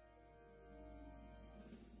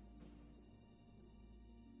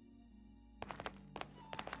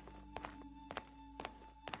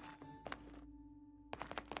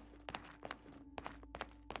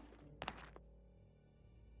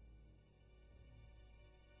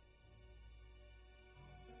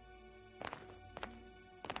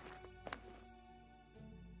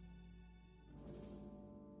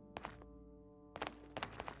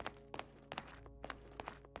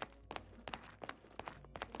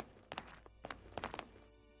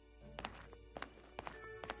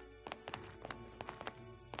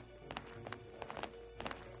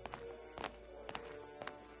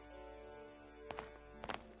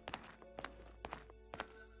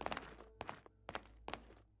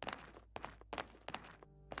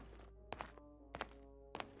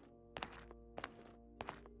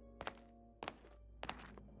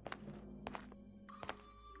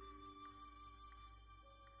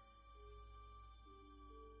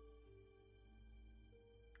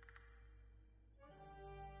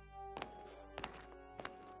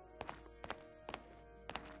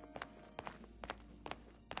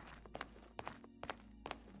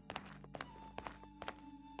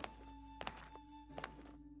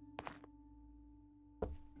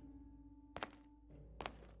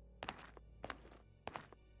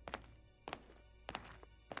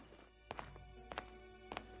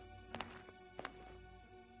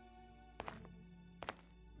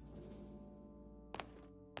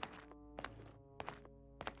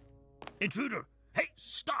 Intruder! Hey,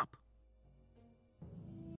 stop!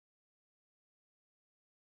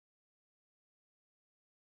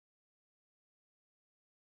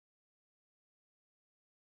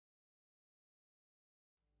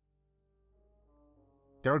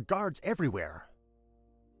 There are guards everywhere.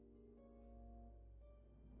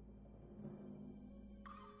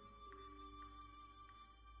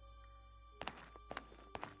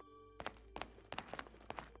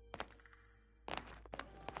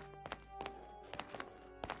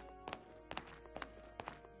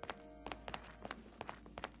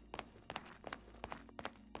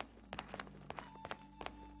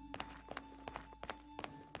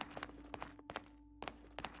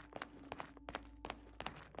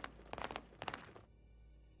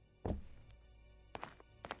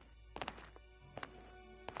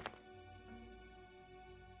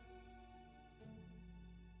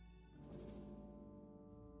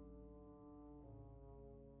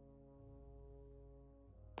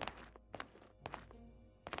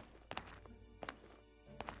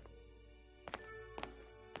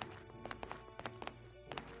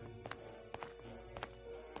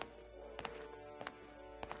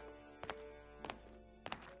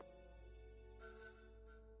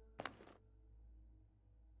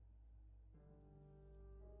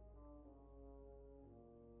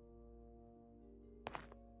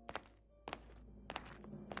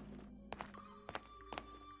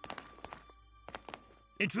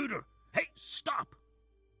 Intruder! Hey, stop!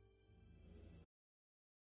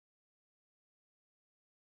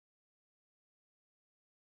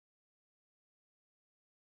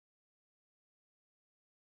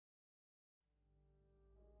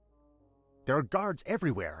 There are guards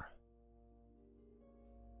everywhere.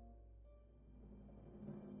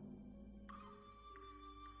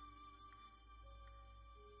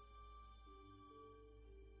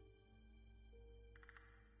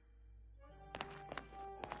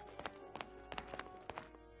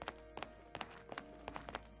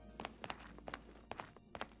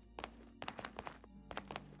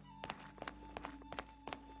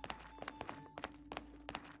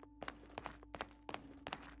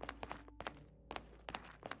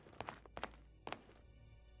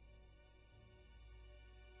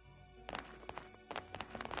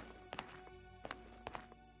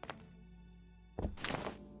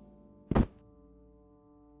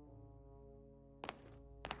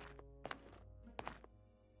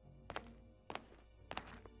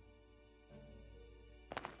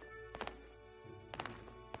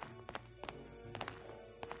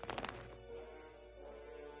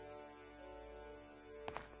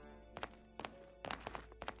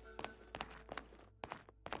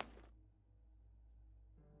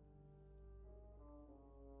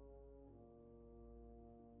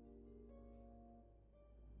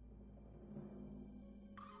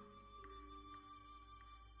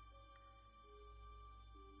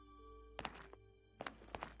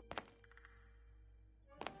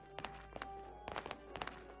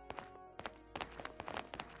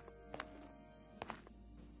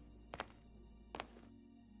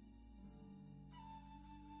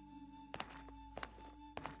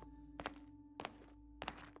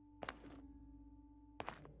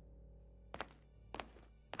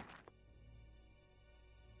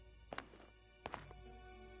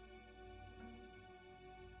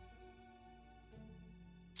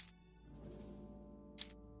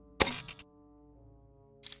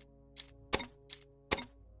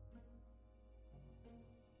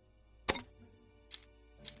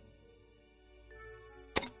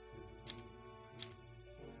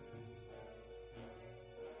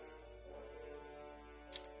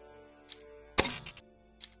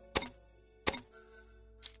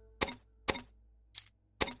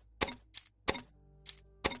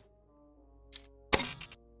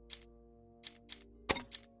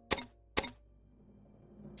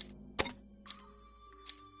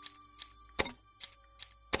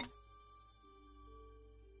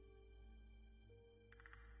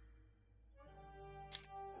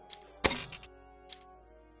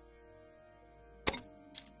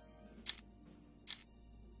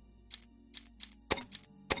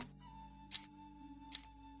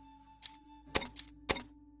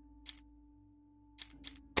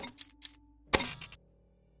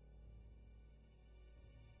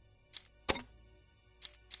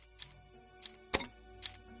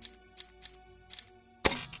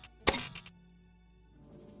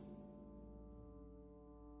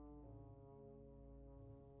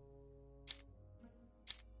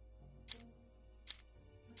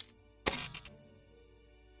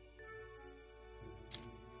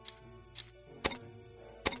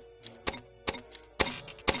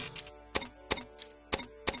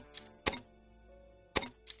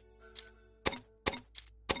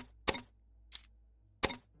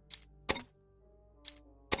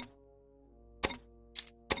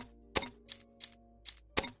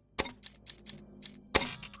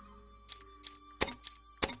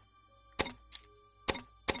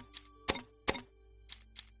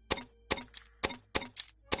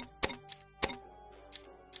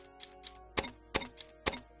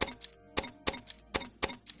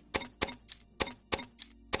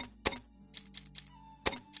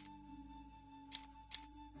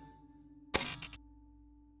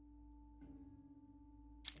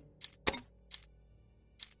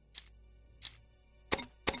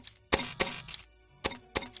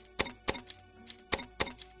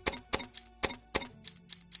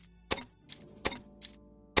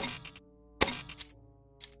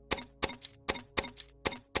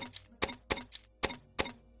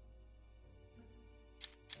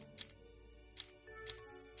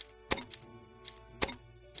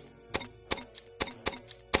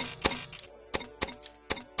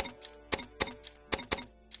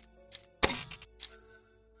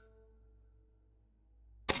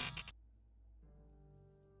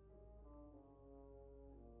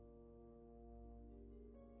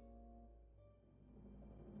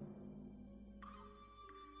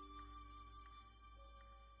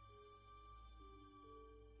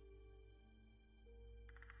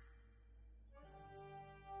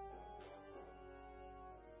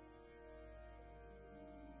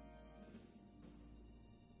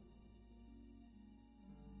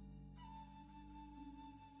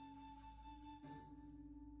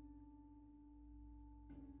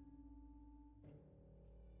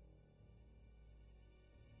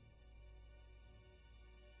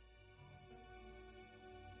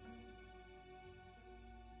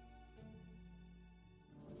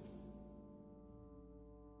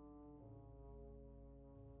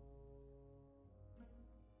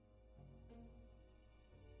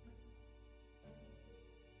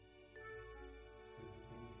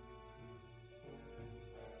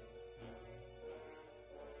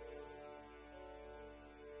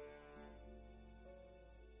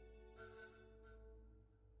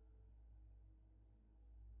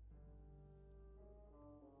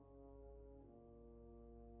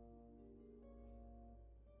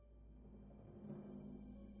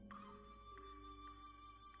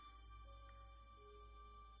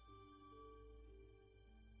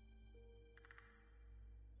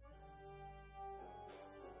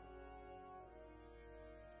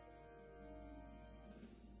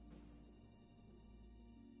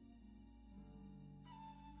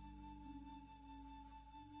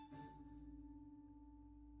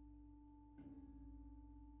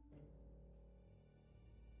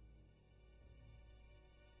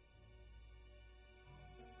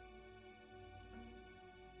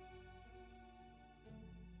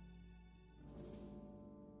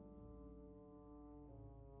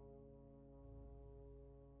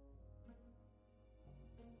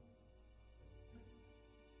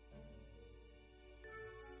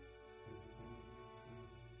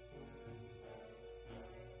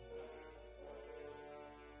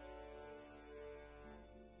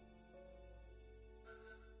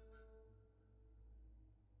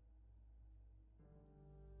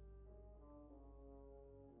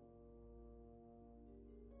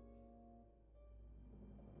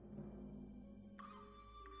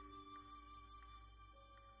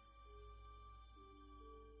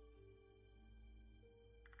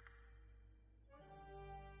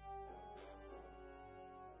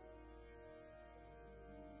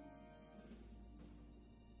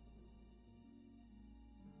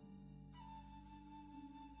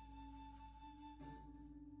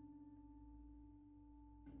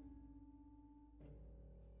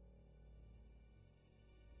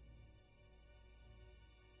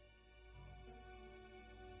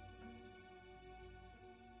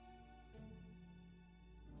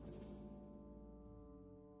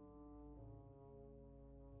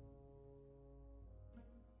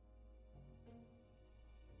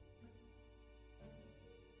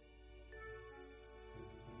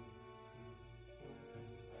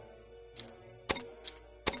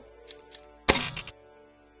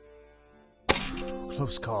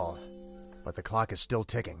 Close call, but the clock is still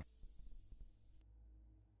ticking.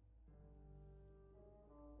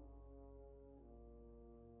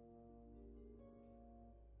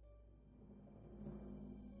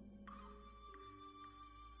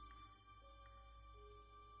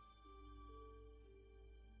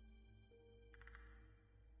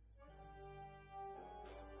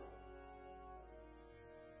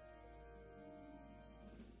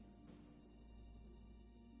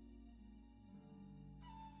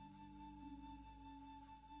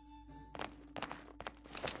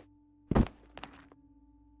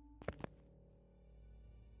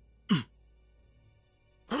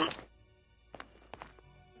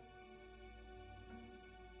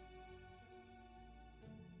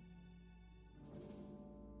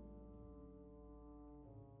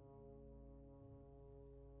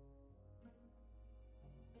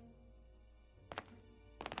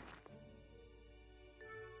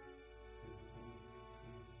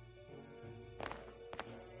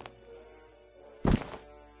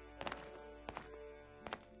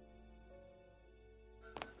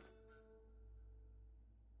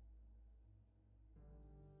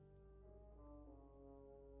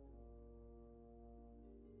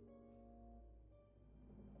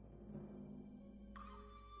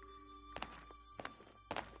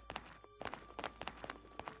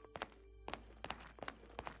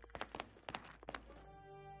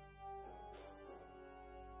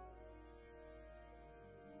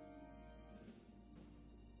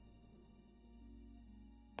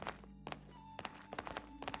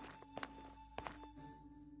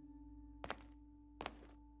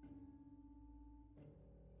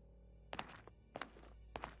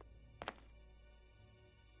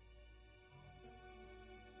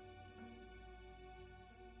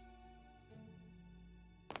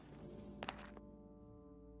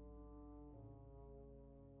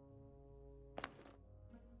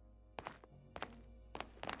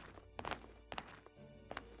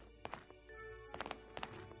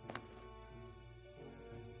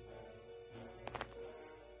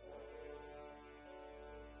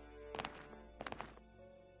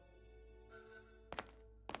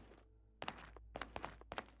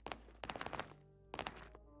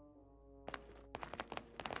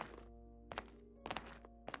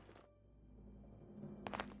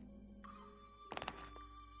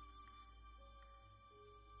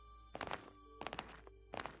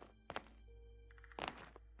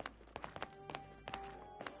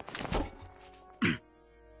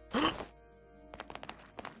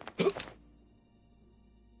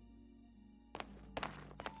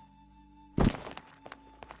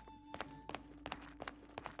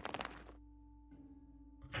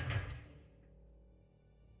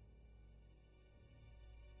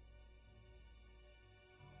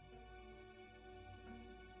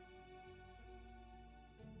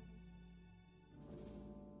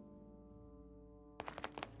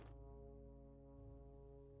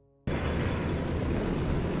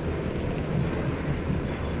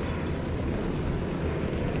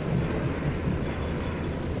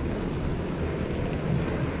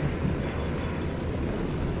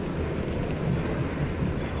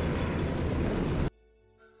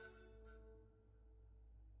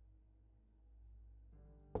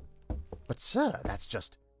 But sir,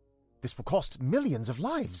 this will cost millions of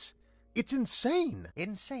lives. It's insane.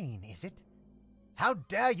 Insane, is it? How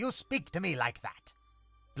dare you speak to me like that?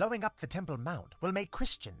 Blowing up the Temple Mount will make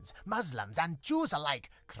Christians, Muslims, and Jews alike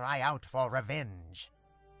cry out for revenge.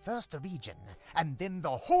 First the region, and then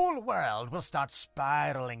the whole world will start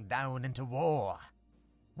spiraling down into war.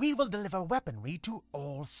 We will deliver weaponry to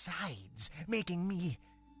all sides, making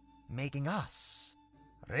us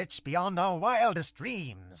rich beyond our wildest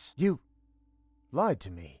dreams. You lied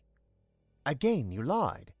to me. Again, you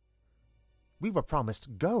lied. We were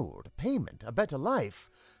promised gold, payment, a better life.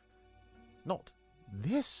 Not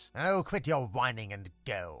this. Oh, quit your whining and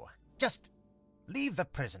go. Just leave the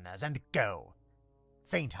prisoners and go.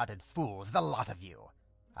 Faint-hearted fools, the lot of you.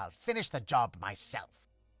 I'll finish the job myself.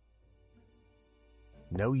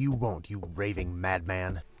 No, you won't, you raving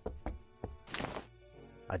madman.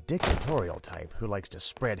 A dictatorial type who likes to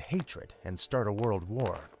spread hatred and start a world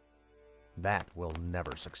war. That will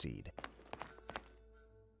never succeed.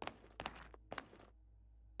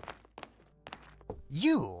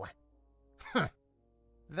 You?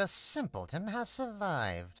 The simpleton has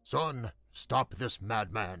survived. Son, stop this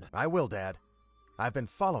madman. I will, Dad. I've been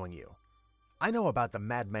following you. I know about the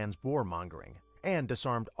madman's warmongering, and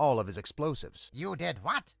disarmed all of his explosives. You did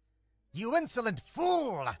what? You insolent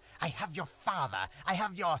fool! I have your father. I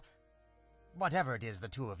have your... whatever it is the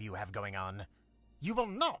two of you have going on. You will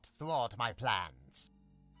not thwart my plans.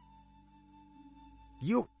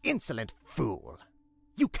 You insolent fool!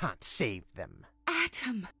 You can't save them.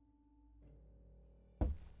 Adam!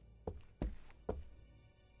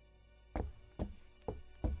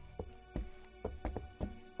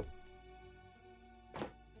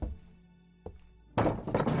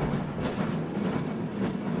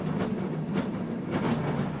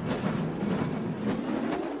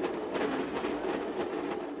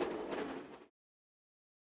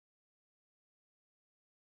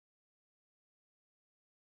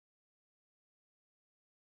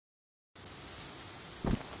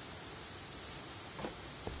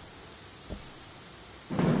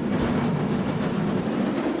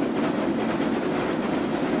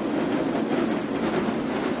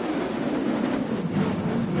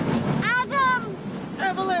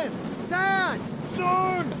 Evelyn! Dad!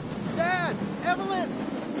 Son! Dad! Evelyn!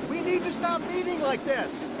 We need to stop meeting like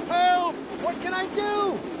this! Help! What can I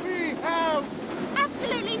do? We have...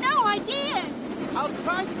 Absolutely no idea! I'll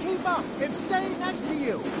try to keep up and stay next to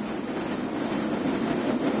you!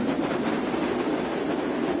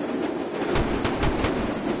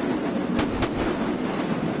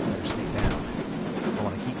 Better stay down. I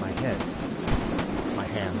want to keep my head, my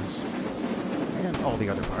hands, and all the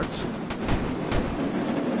other parts.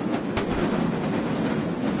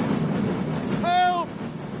 Help!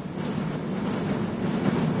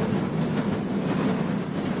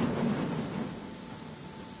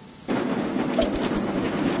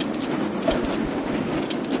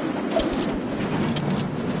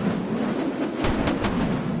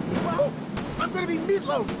 Whoa! I'm gonna be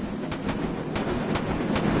meatloaf!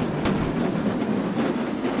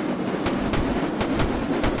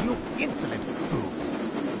 You insolent fool!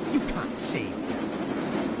 You can't save them.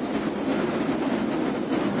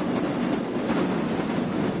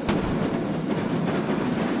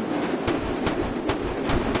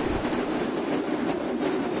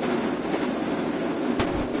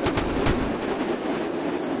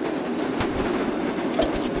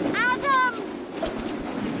 Adam!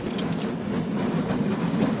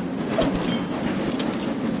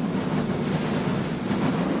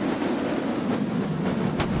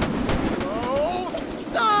 Oh,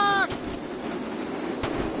 Doc!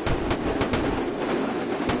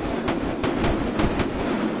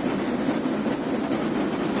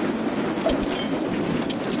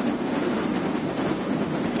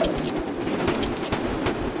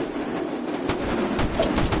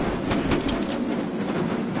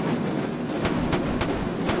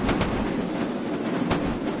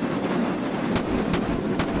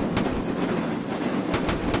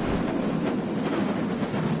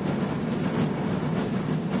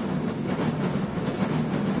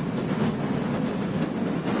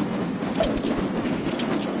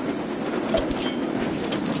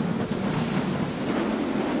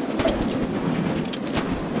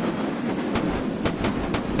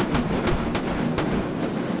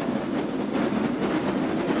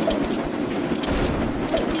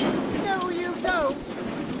 No, you don't!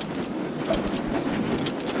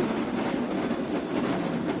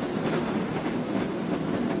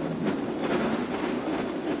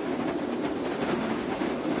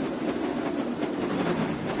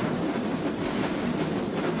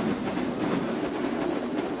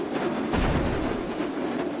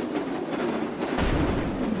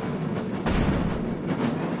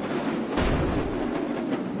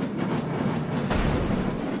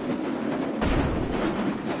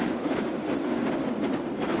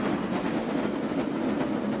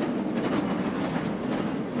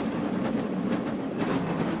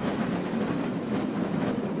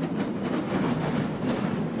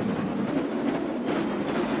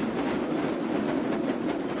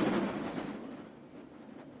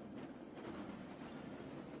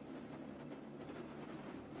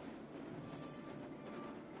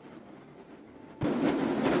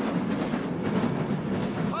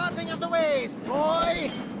 Parting of the ways,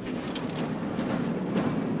 boy!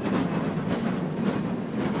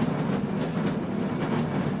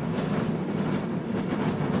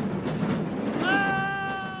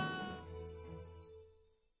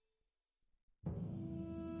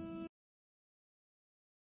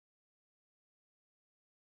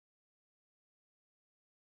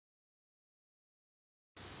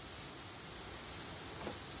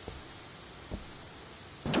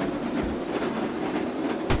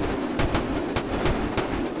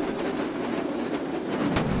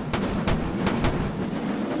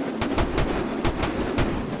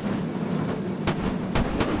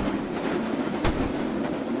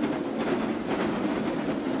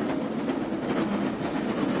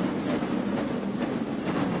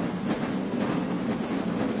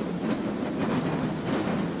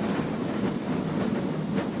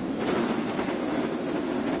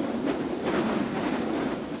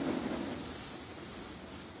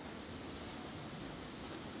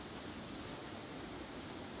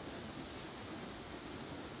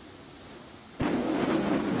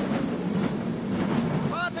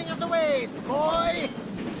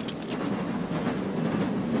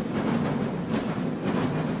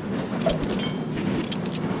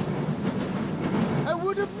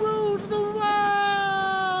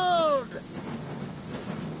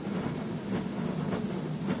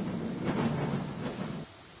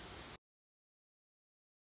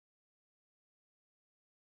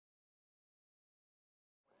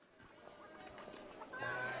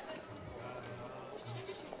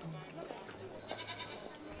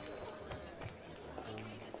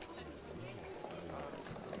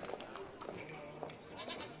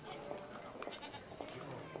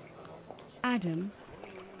 Adam,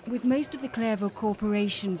 with most of the Clairvaux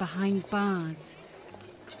Corporation behind bars,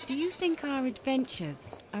 do you think our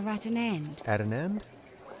adventures are at an end? At an end?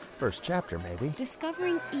 First chapter, maybe.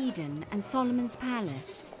 Discovering Eden and Solomon's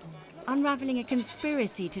Palace, unraveling a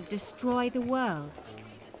conspiracy to destroy the world.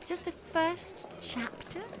 Just a first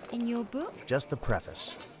chapter in your book? Just the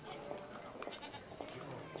preface.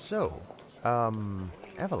 So,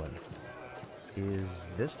 Evelyn, is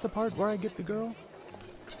this the part where I get the girl?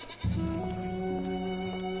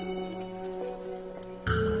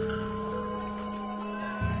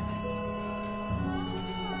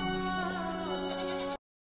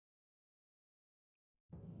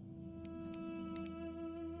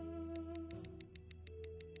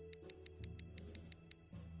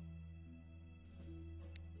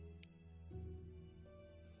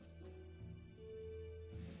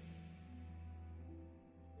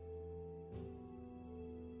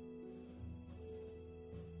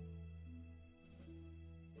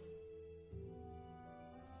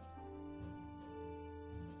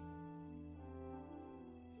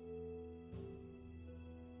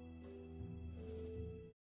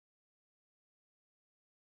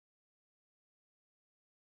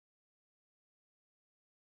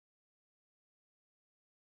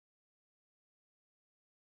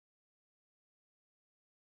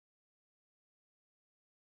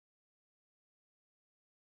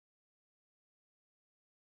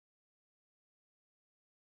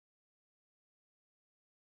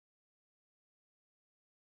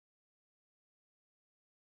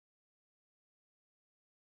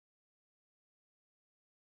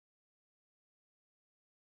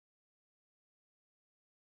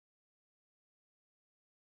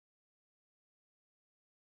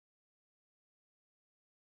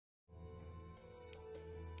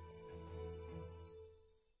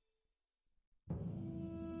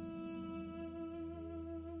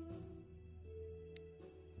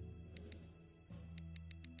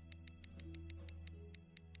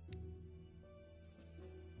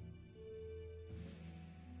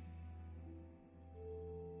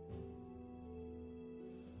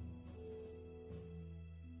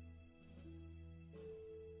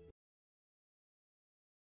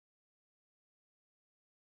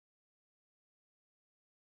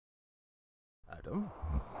 Adam?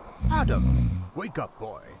 Adam! Wake up,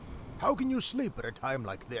 boy. How can you sleep at a time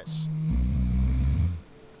like this?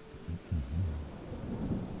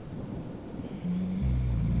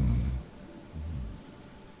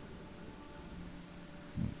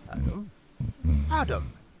 Adam?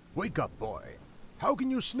 Adam! Wake up, boy. How can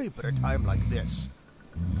you sleep at a time like this?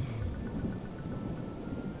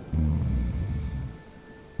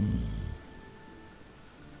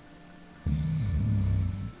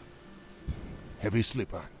 Heavy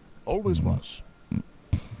sleeper. Always was.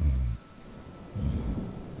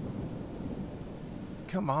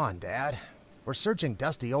 Come on, Dad. We're searching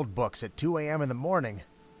dusty old books at 2 a.m. in the morning.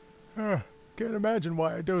 Can't imagine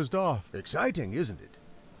why I dozed off. Exciting, isn't it?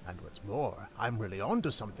 And what's more, I'm really onto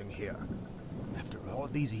something here. After all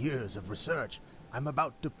these years of research, I'm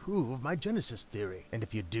about to prove my Genesis theory. And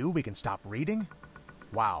if you do, we can stop reading?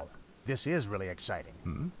 Wow, this is really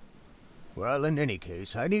exciting. Well, in any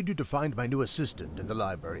case, I need you to find my new assistant in the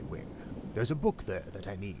library wing. There's a book there that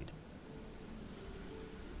I need.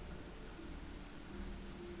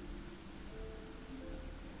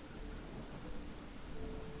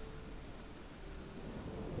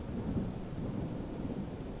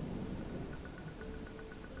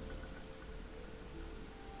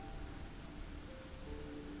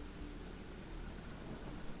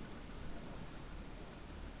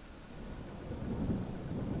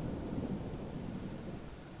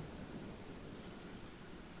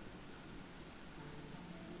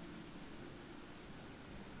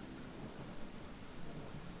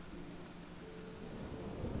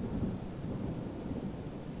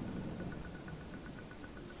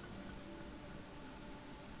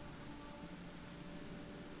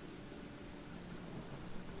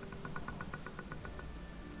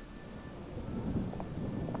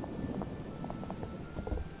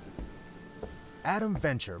 Adam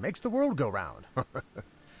Venture makes the world go round.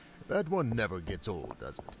 That one never gets old,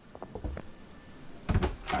 does it?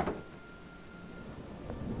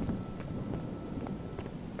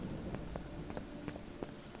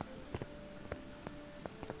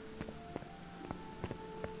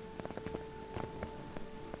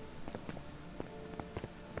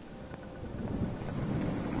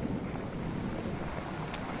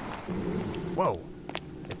 Whoa.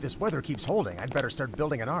 If this weather keeps holding, I'd better start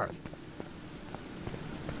building an ark.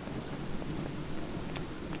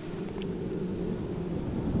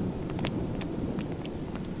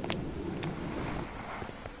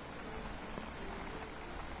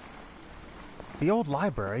 The old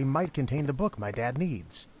library might contain the book my dad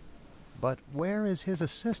needs. But where is his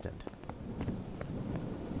assistant?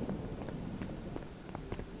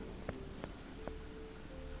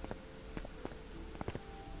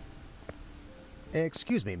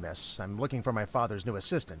 Excuse me, miss. I'm looking for my father's new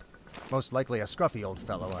assistant. Most likely a scruffy old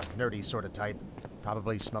fellow, a nerdy sort of type.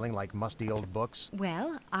 Probably smelling like musty old books.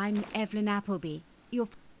 Well, I'm Evelyn Appleby, your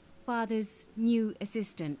father's new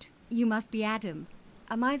assistant. You must be Adam.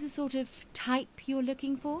 Am I the sort of type you're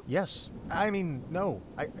looking for? Yes. I mean, no.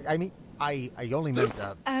 I only meant,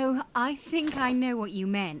 Oh, I think I know what you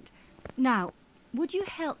meant. Now, would you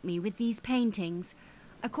help me with these paintings?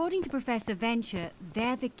 According to Professor Venture,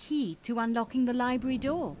 they're the key to unlocking the library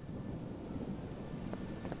door.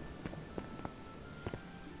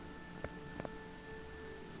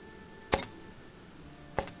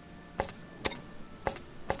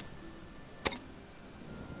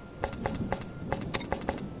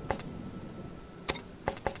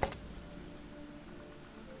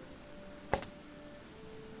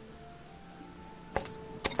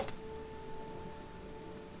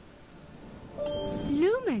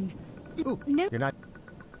 Lumen! ooh, No. you're not...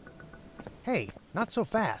 Hey, not so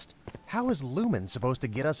fast. How is Lumen supposed to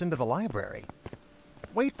get us into the library?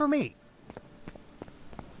 Wait for me.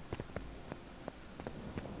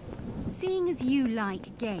 Seeing as you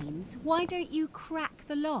like games, why don't you crack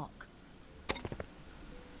the lock?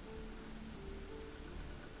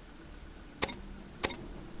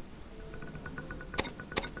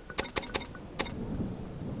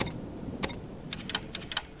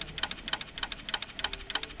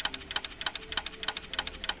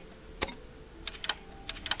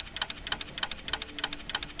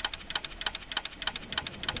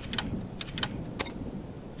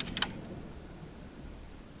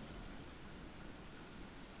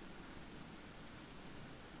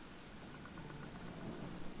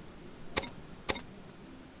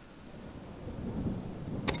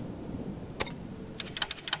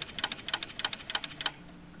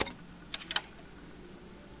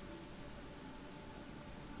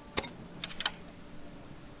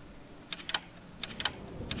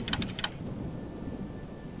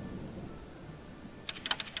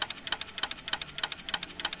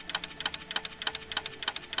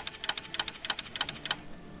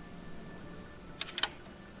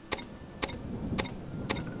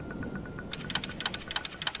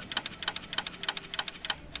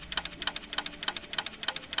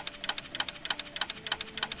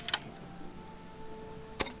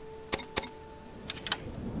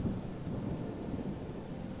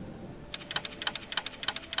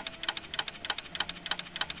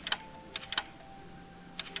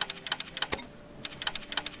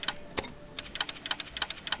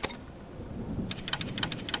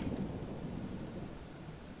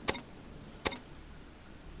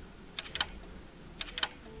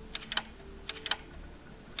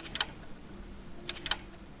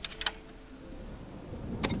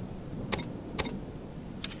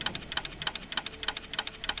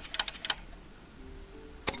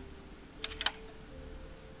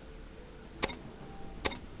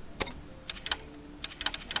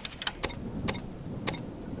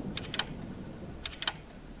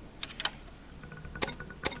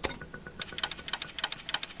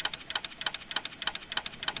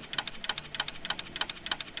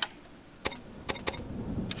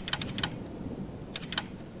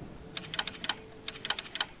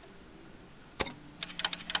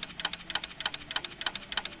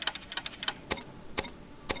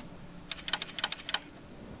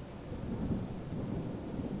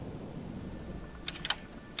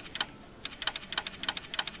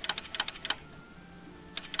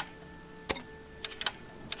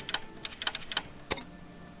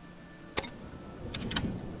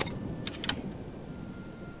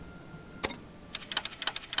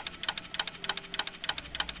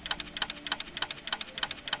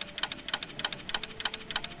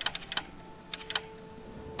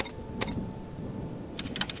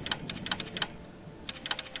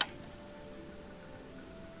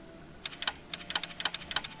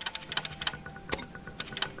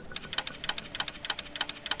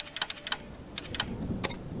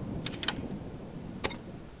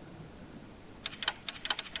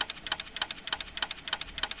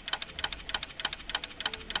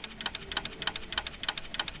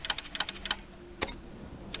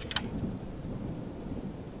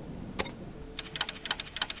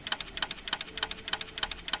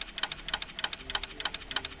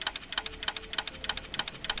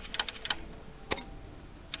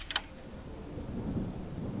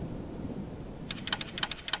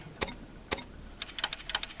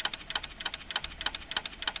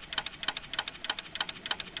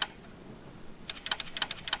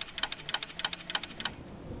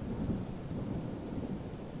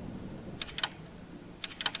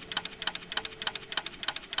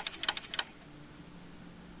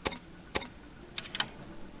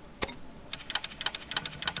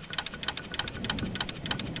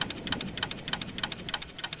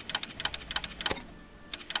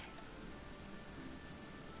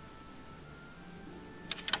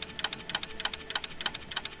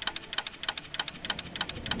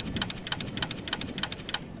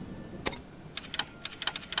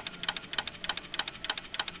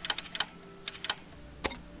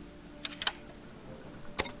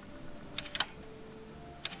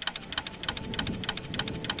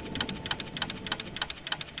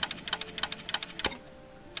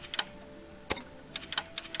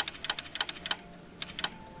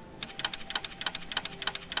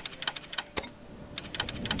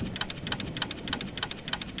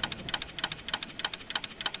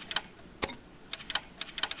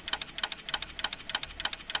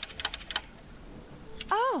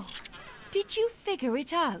 figure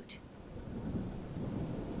it out.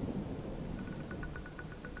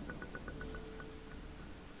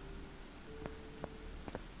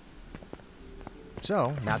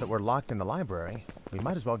 So, now that we're locked in the library, we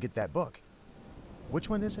might as well get that book. Which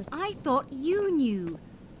one is it? I thought you knew.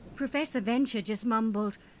 Professor Venture just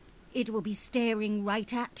mumbled, "It will be staring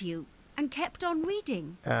right at you," and kept on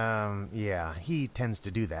reading. Yeah, he tends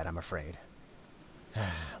to do that, I'm afraid.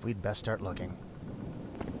 We'd best start looking.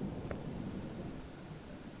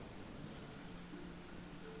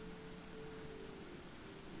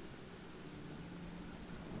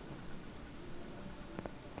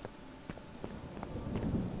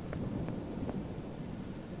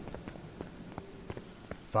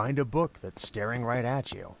 Find a book that's staring right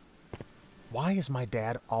at you. Why is my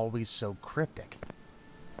dad always so cryptic?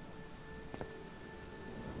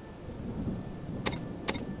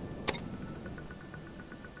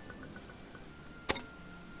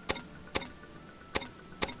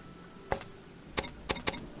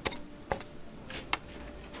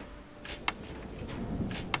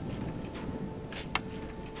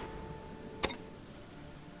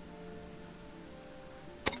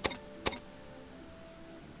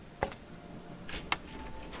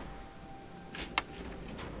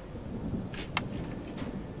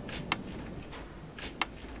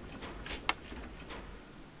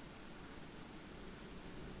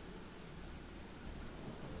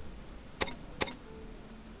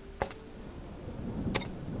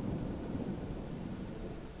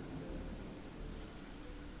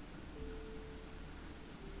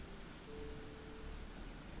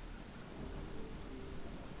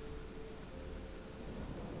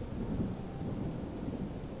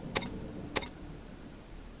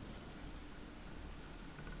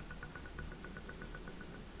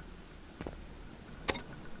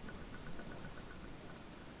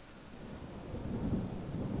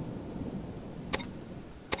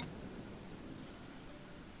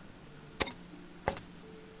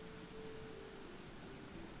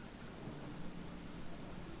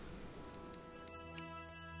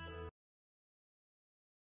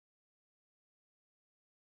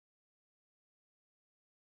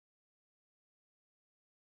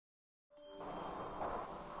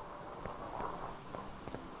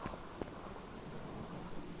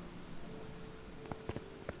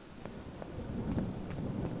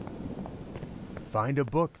 Find a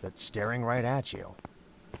book that's staring right at you.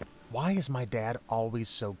 Why is my dad always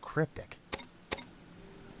so cryptic?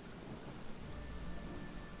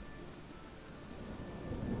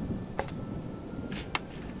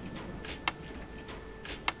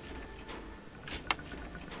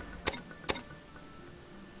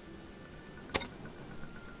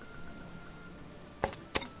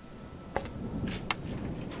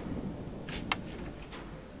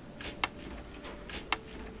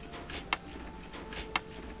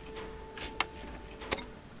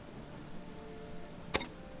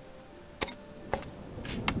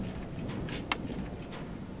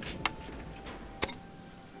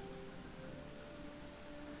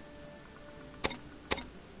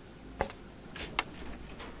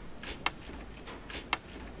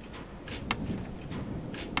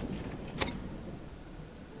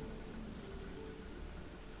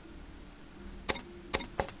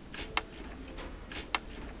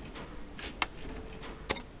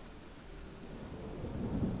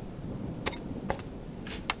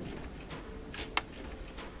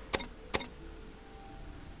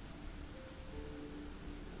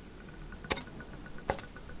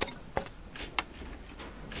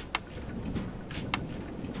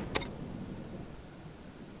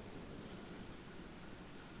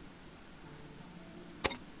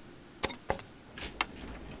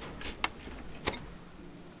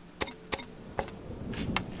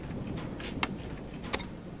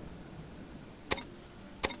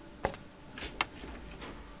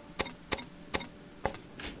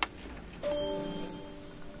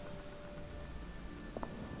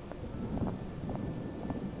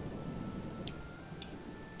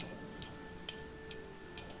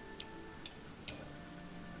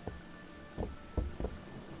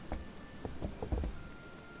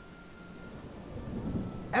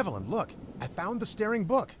 Evelyn, look, I found the staring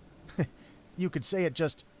book. You could say it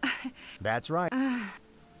just... That's right.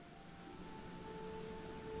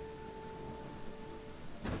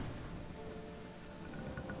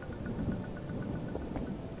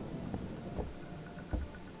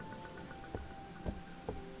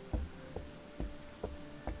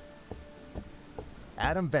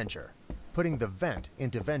 Adam Venture, putting the vent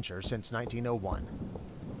into venture since 1901.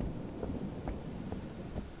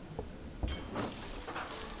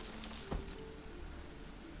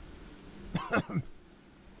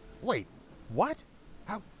 Wait, what?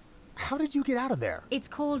 how did you get out of there? It's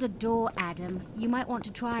called a door, Adam. You might want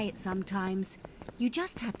to try it sometimes. You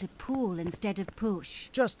just have to pull instead of push.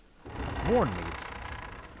 Just warn me.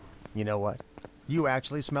 You know what? You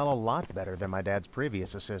actually smell a lot better than my dad's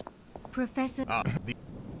previous assistant. Professor...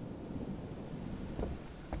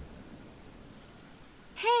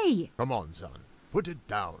 Hey! Come on, son. Put it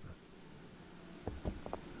down.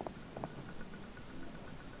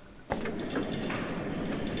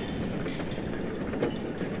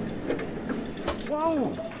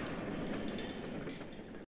 Whoa!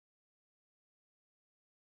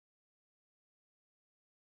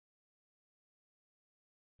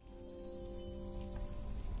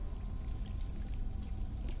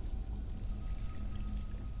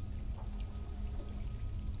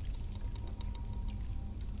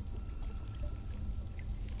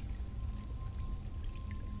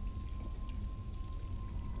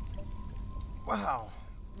 Wow,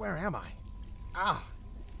 where am I? Ah,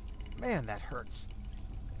 man, that hurts.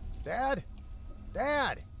 Dad?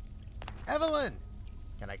 Dad! Evelyn!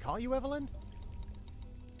 Can I call you Evelyn?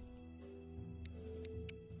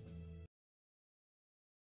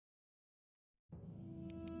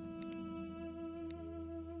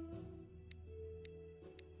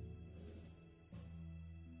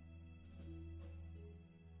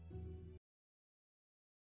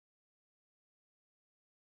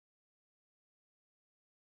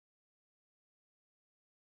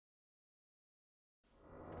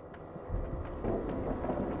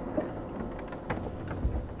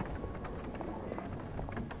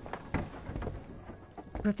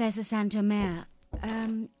 Professor Santomer,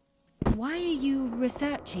 why are you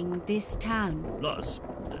researching this town? Plus,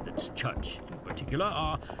 and its church in particular,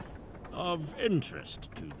 are of interest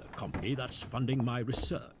to the company that's funding my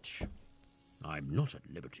research. I'm not at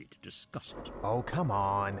liberty to discuss it. Oh, come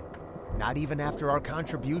on. Not even after our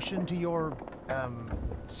contribution to your,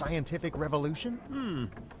 scientific revolution?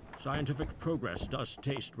 Scientific progress does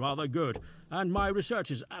taste rather good, and my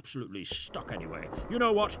research is absolutely stuck anyway. You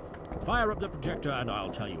know what? Fire up the projector and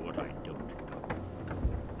I'll tell you what I don't know.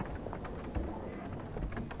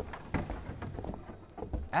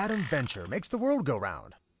 Adam Venture makes the world go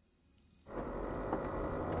round.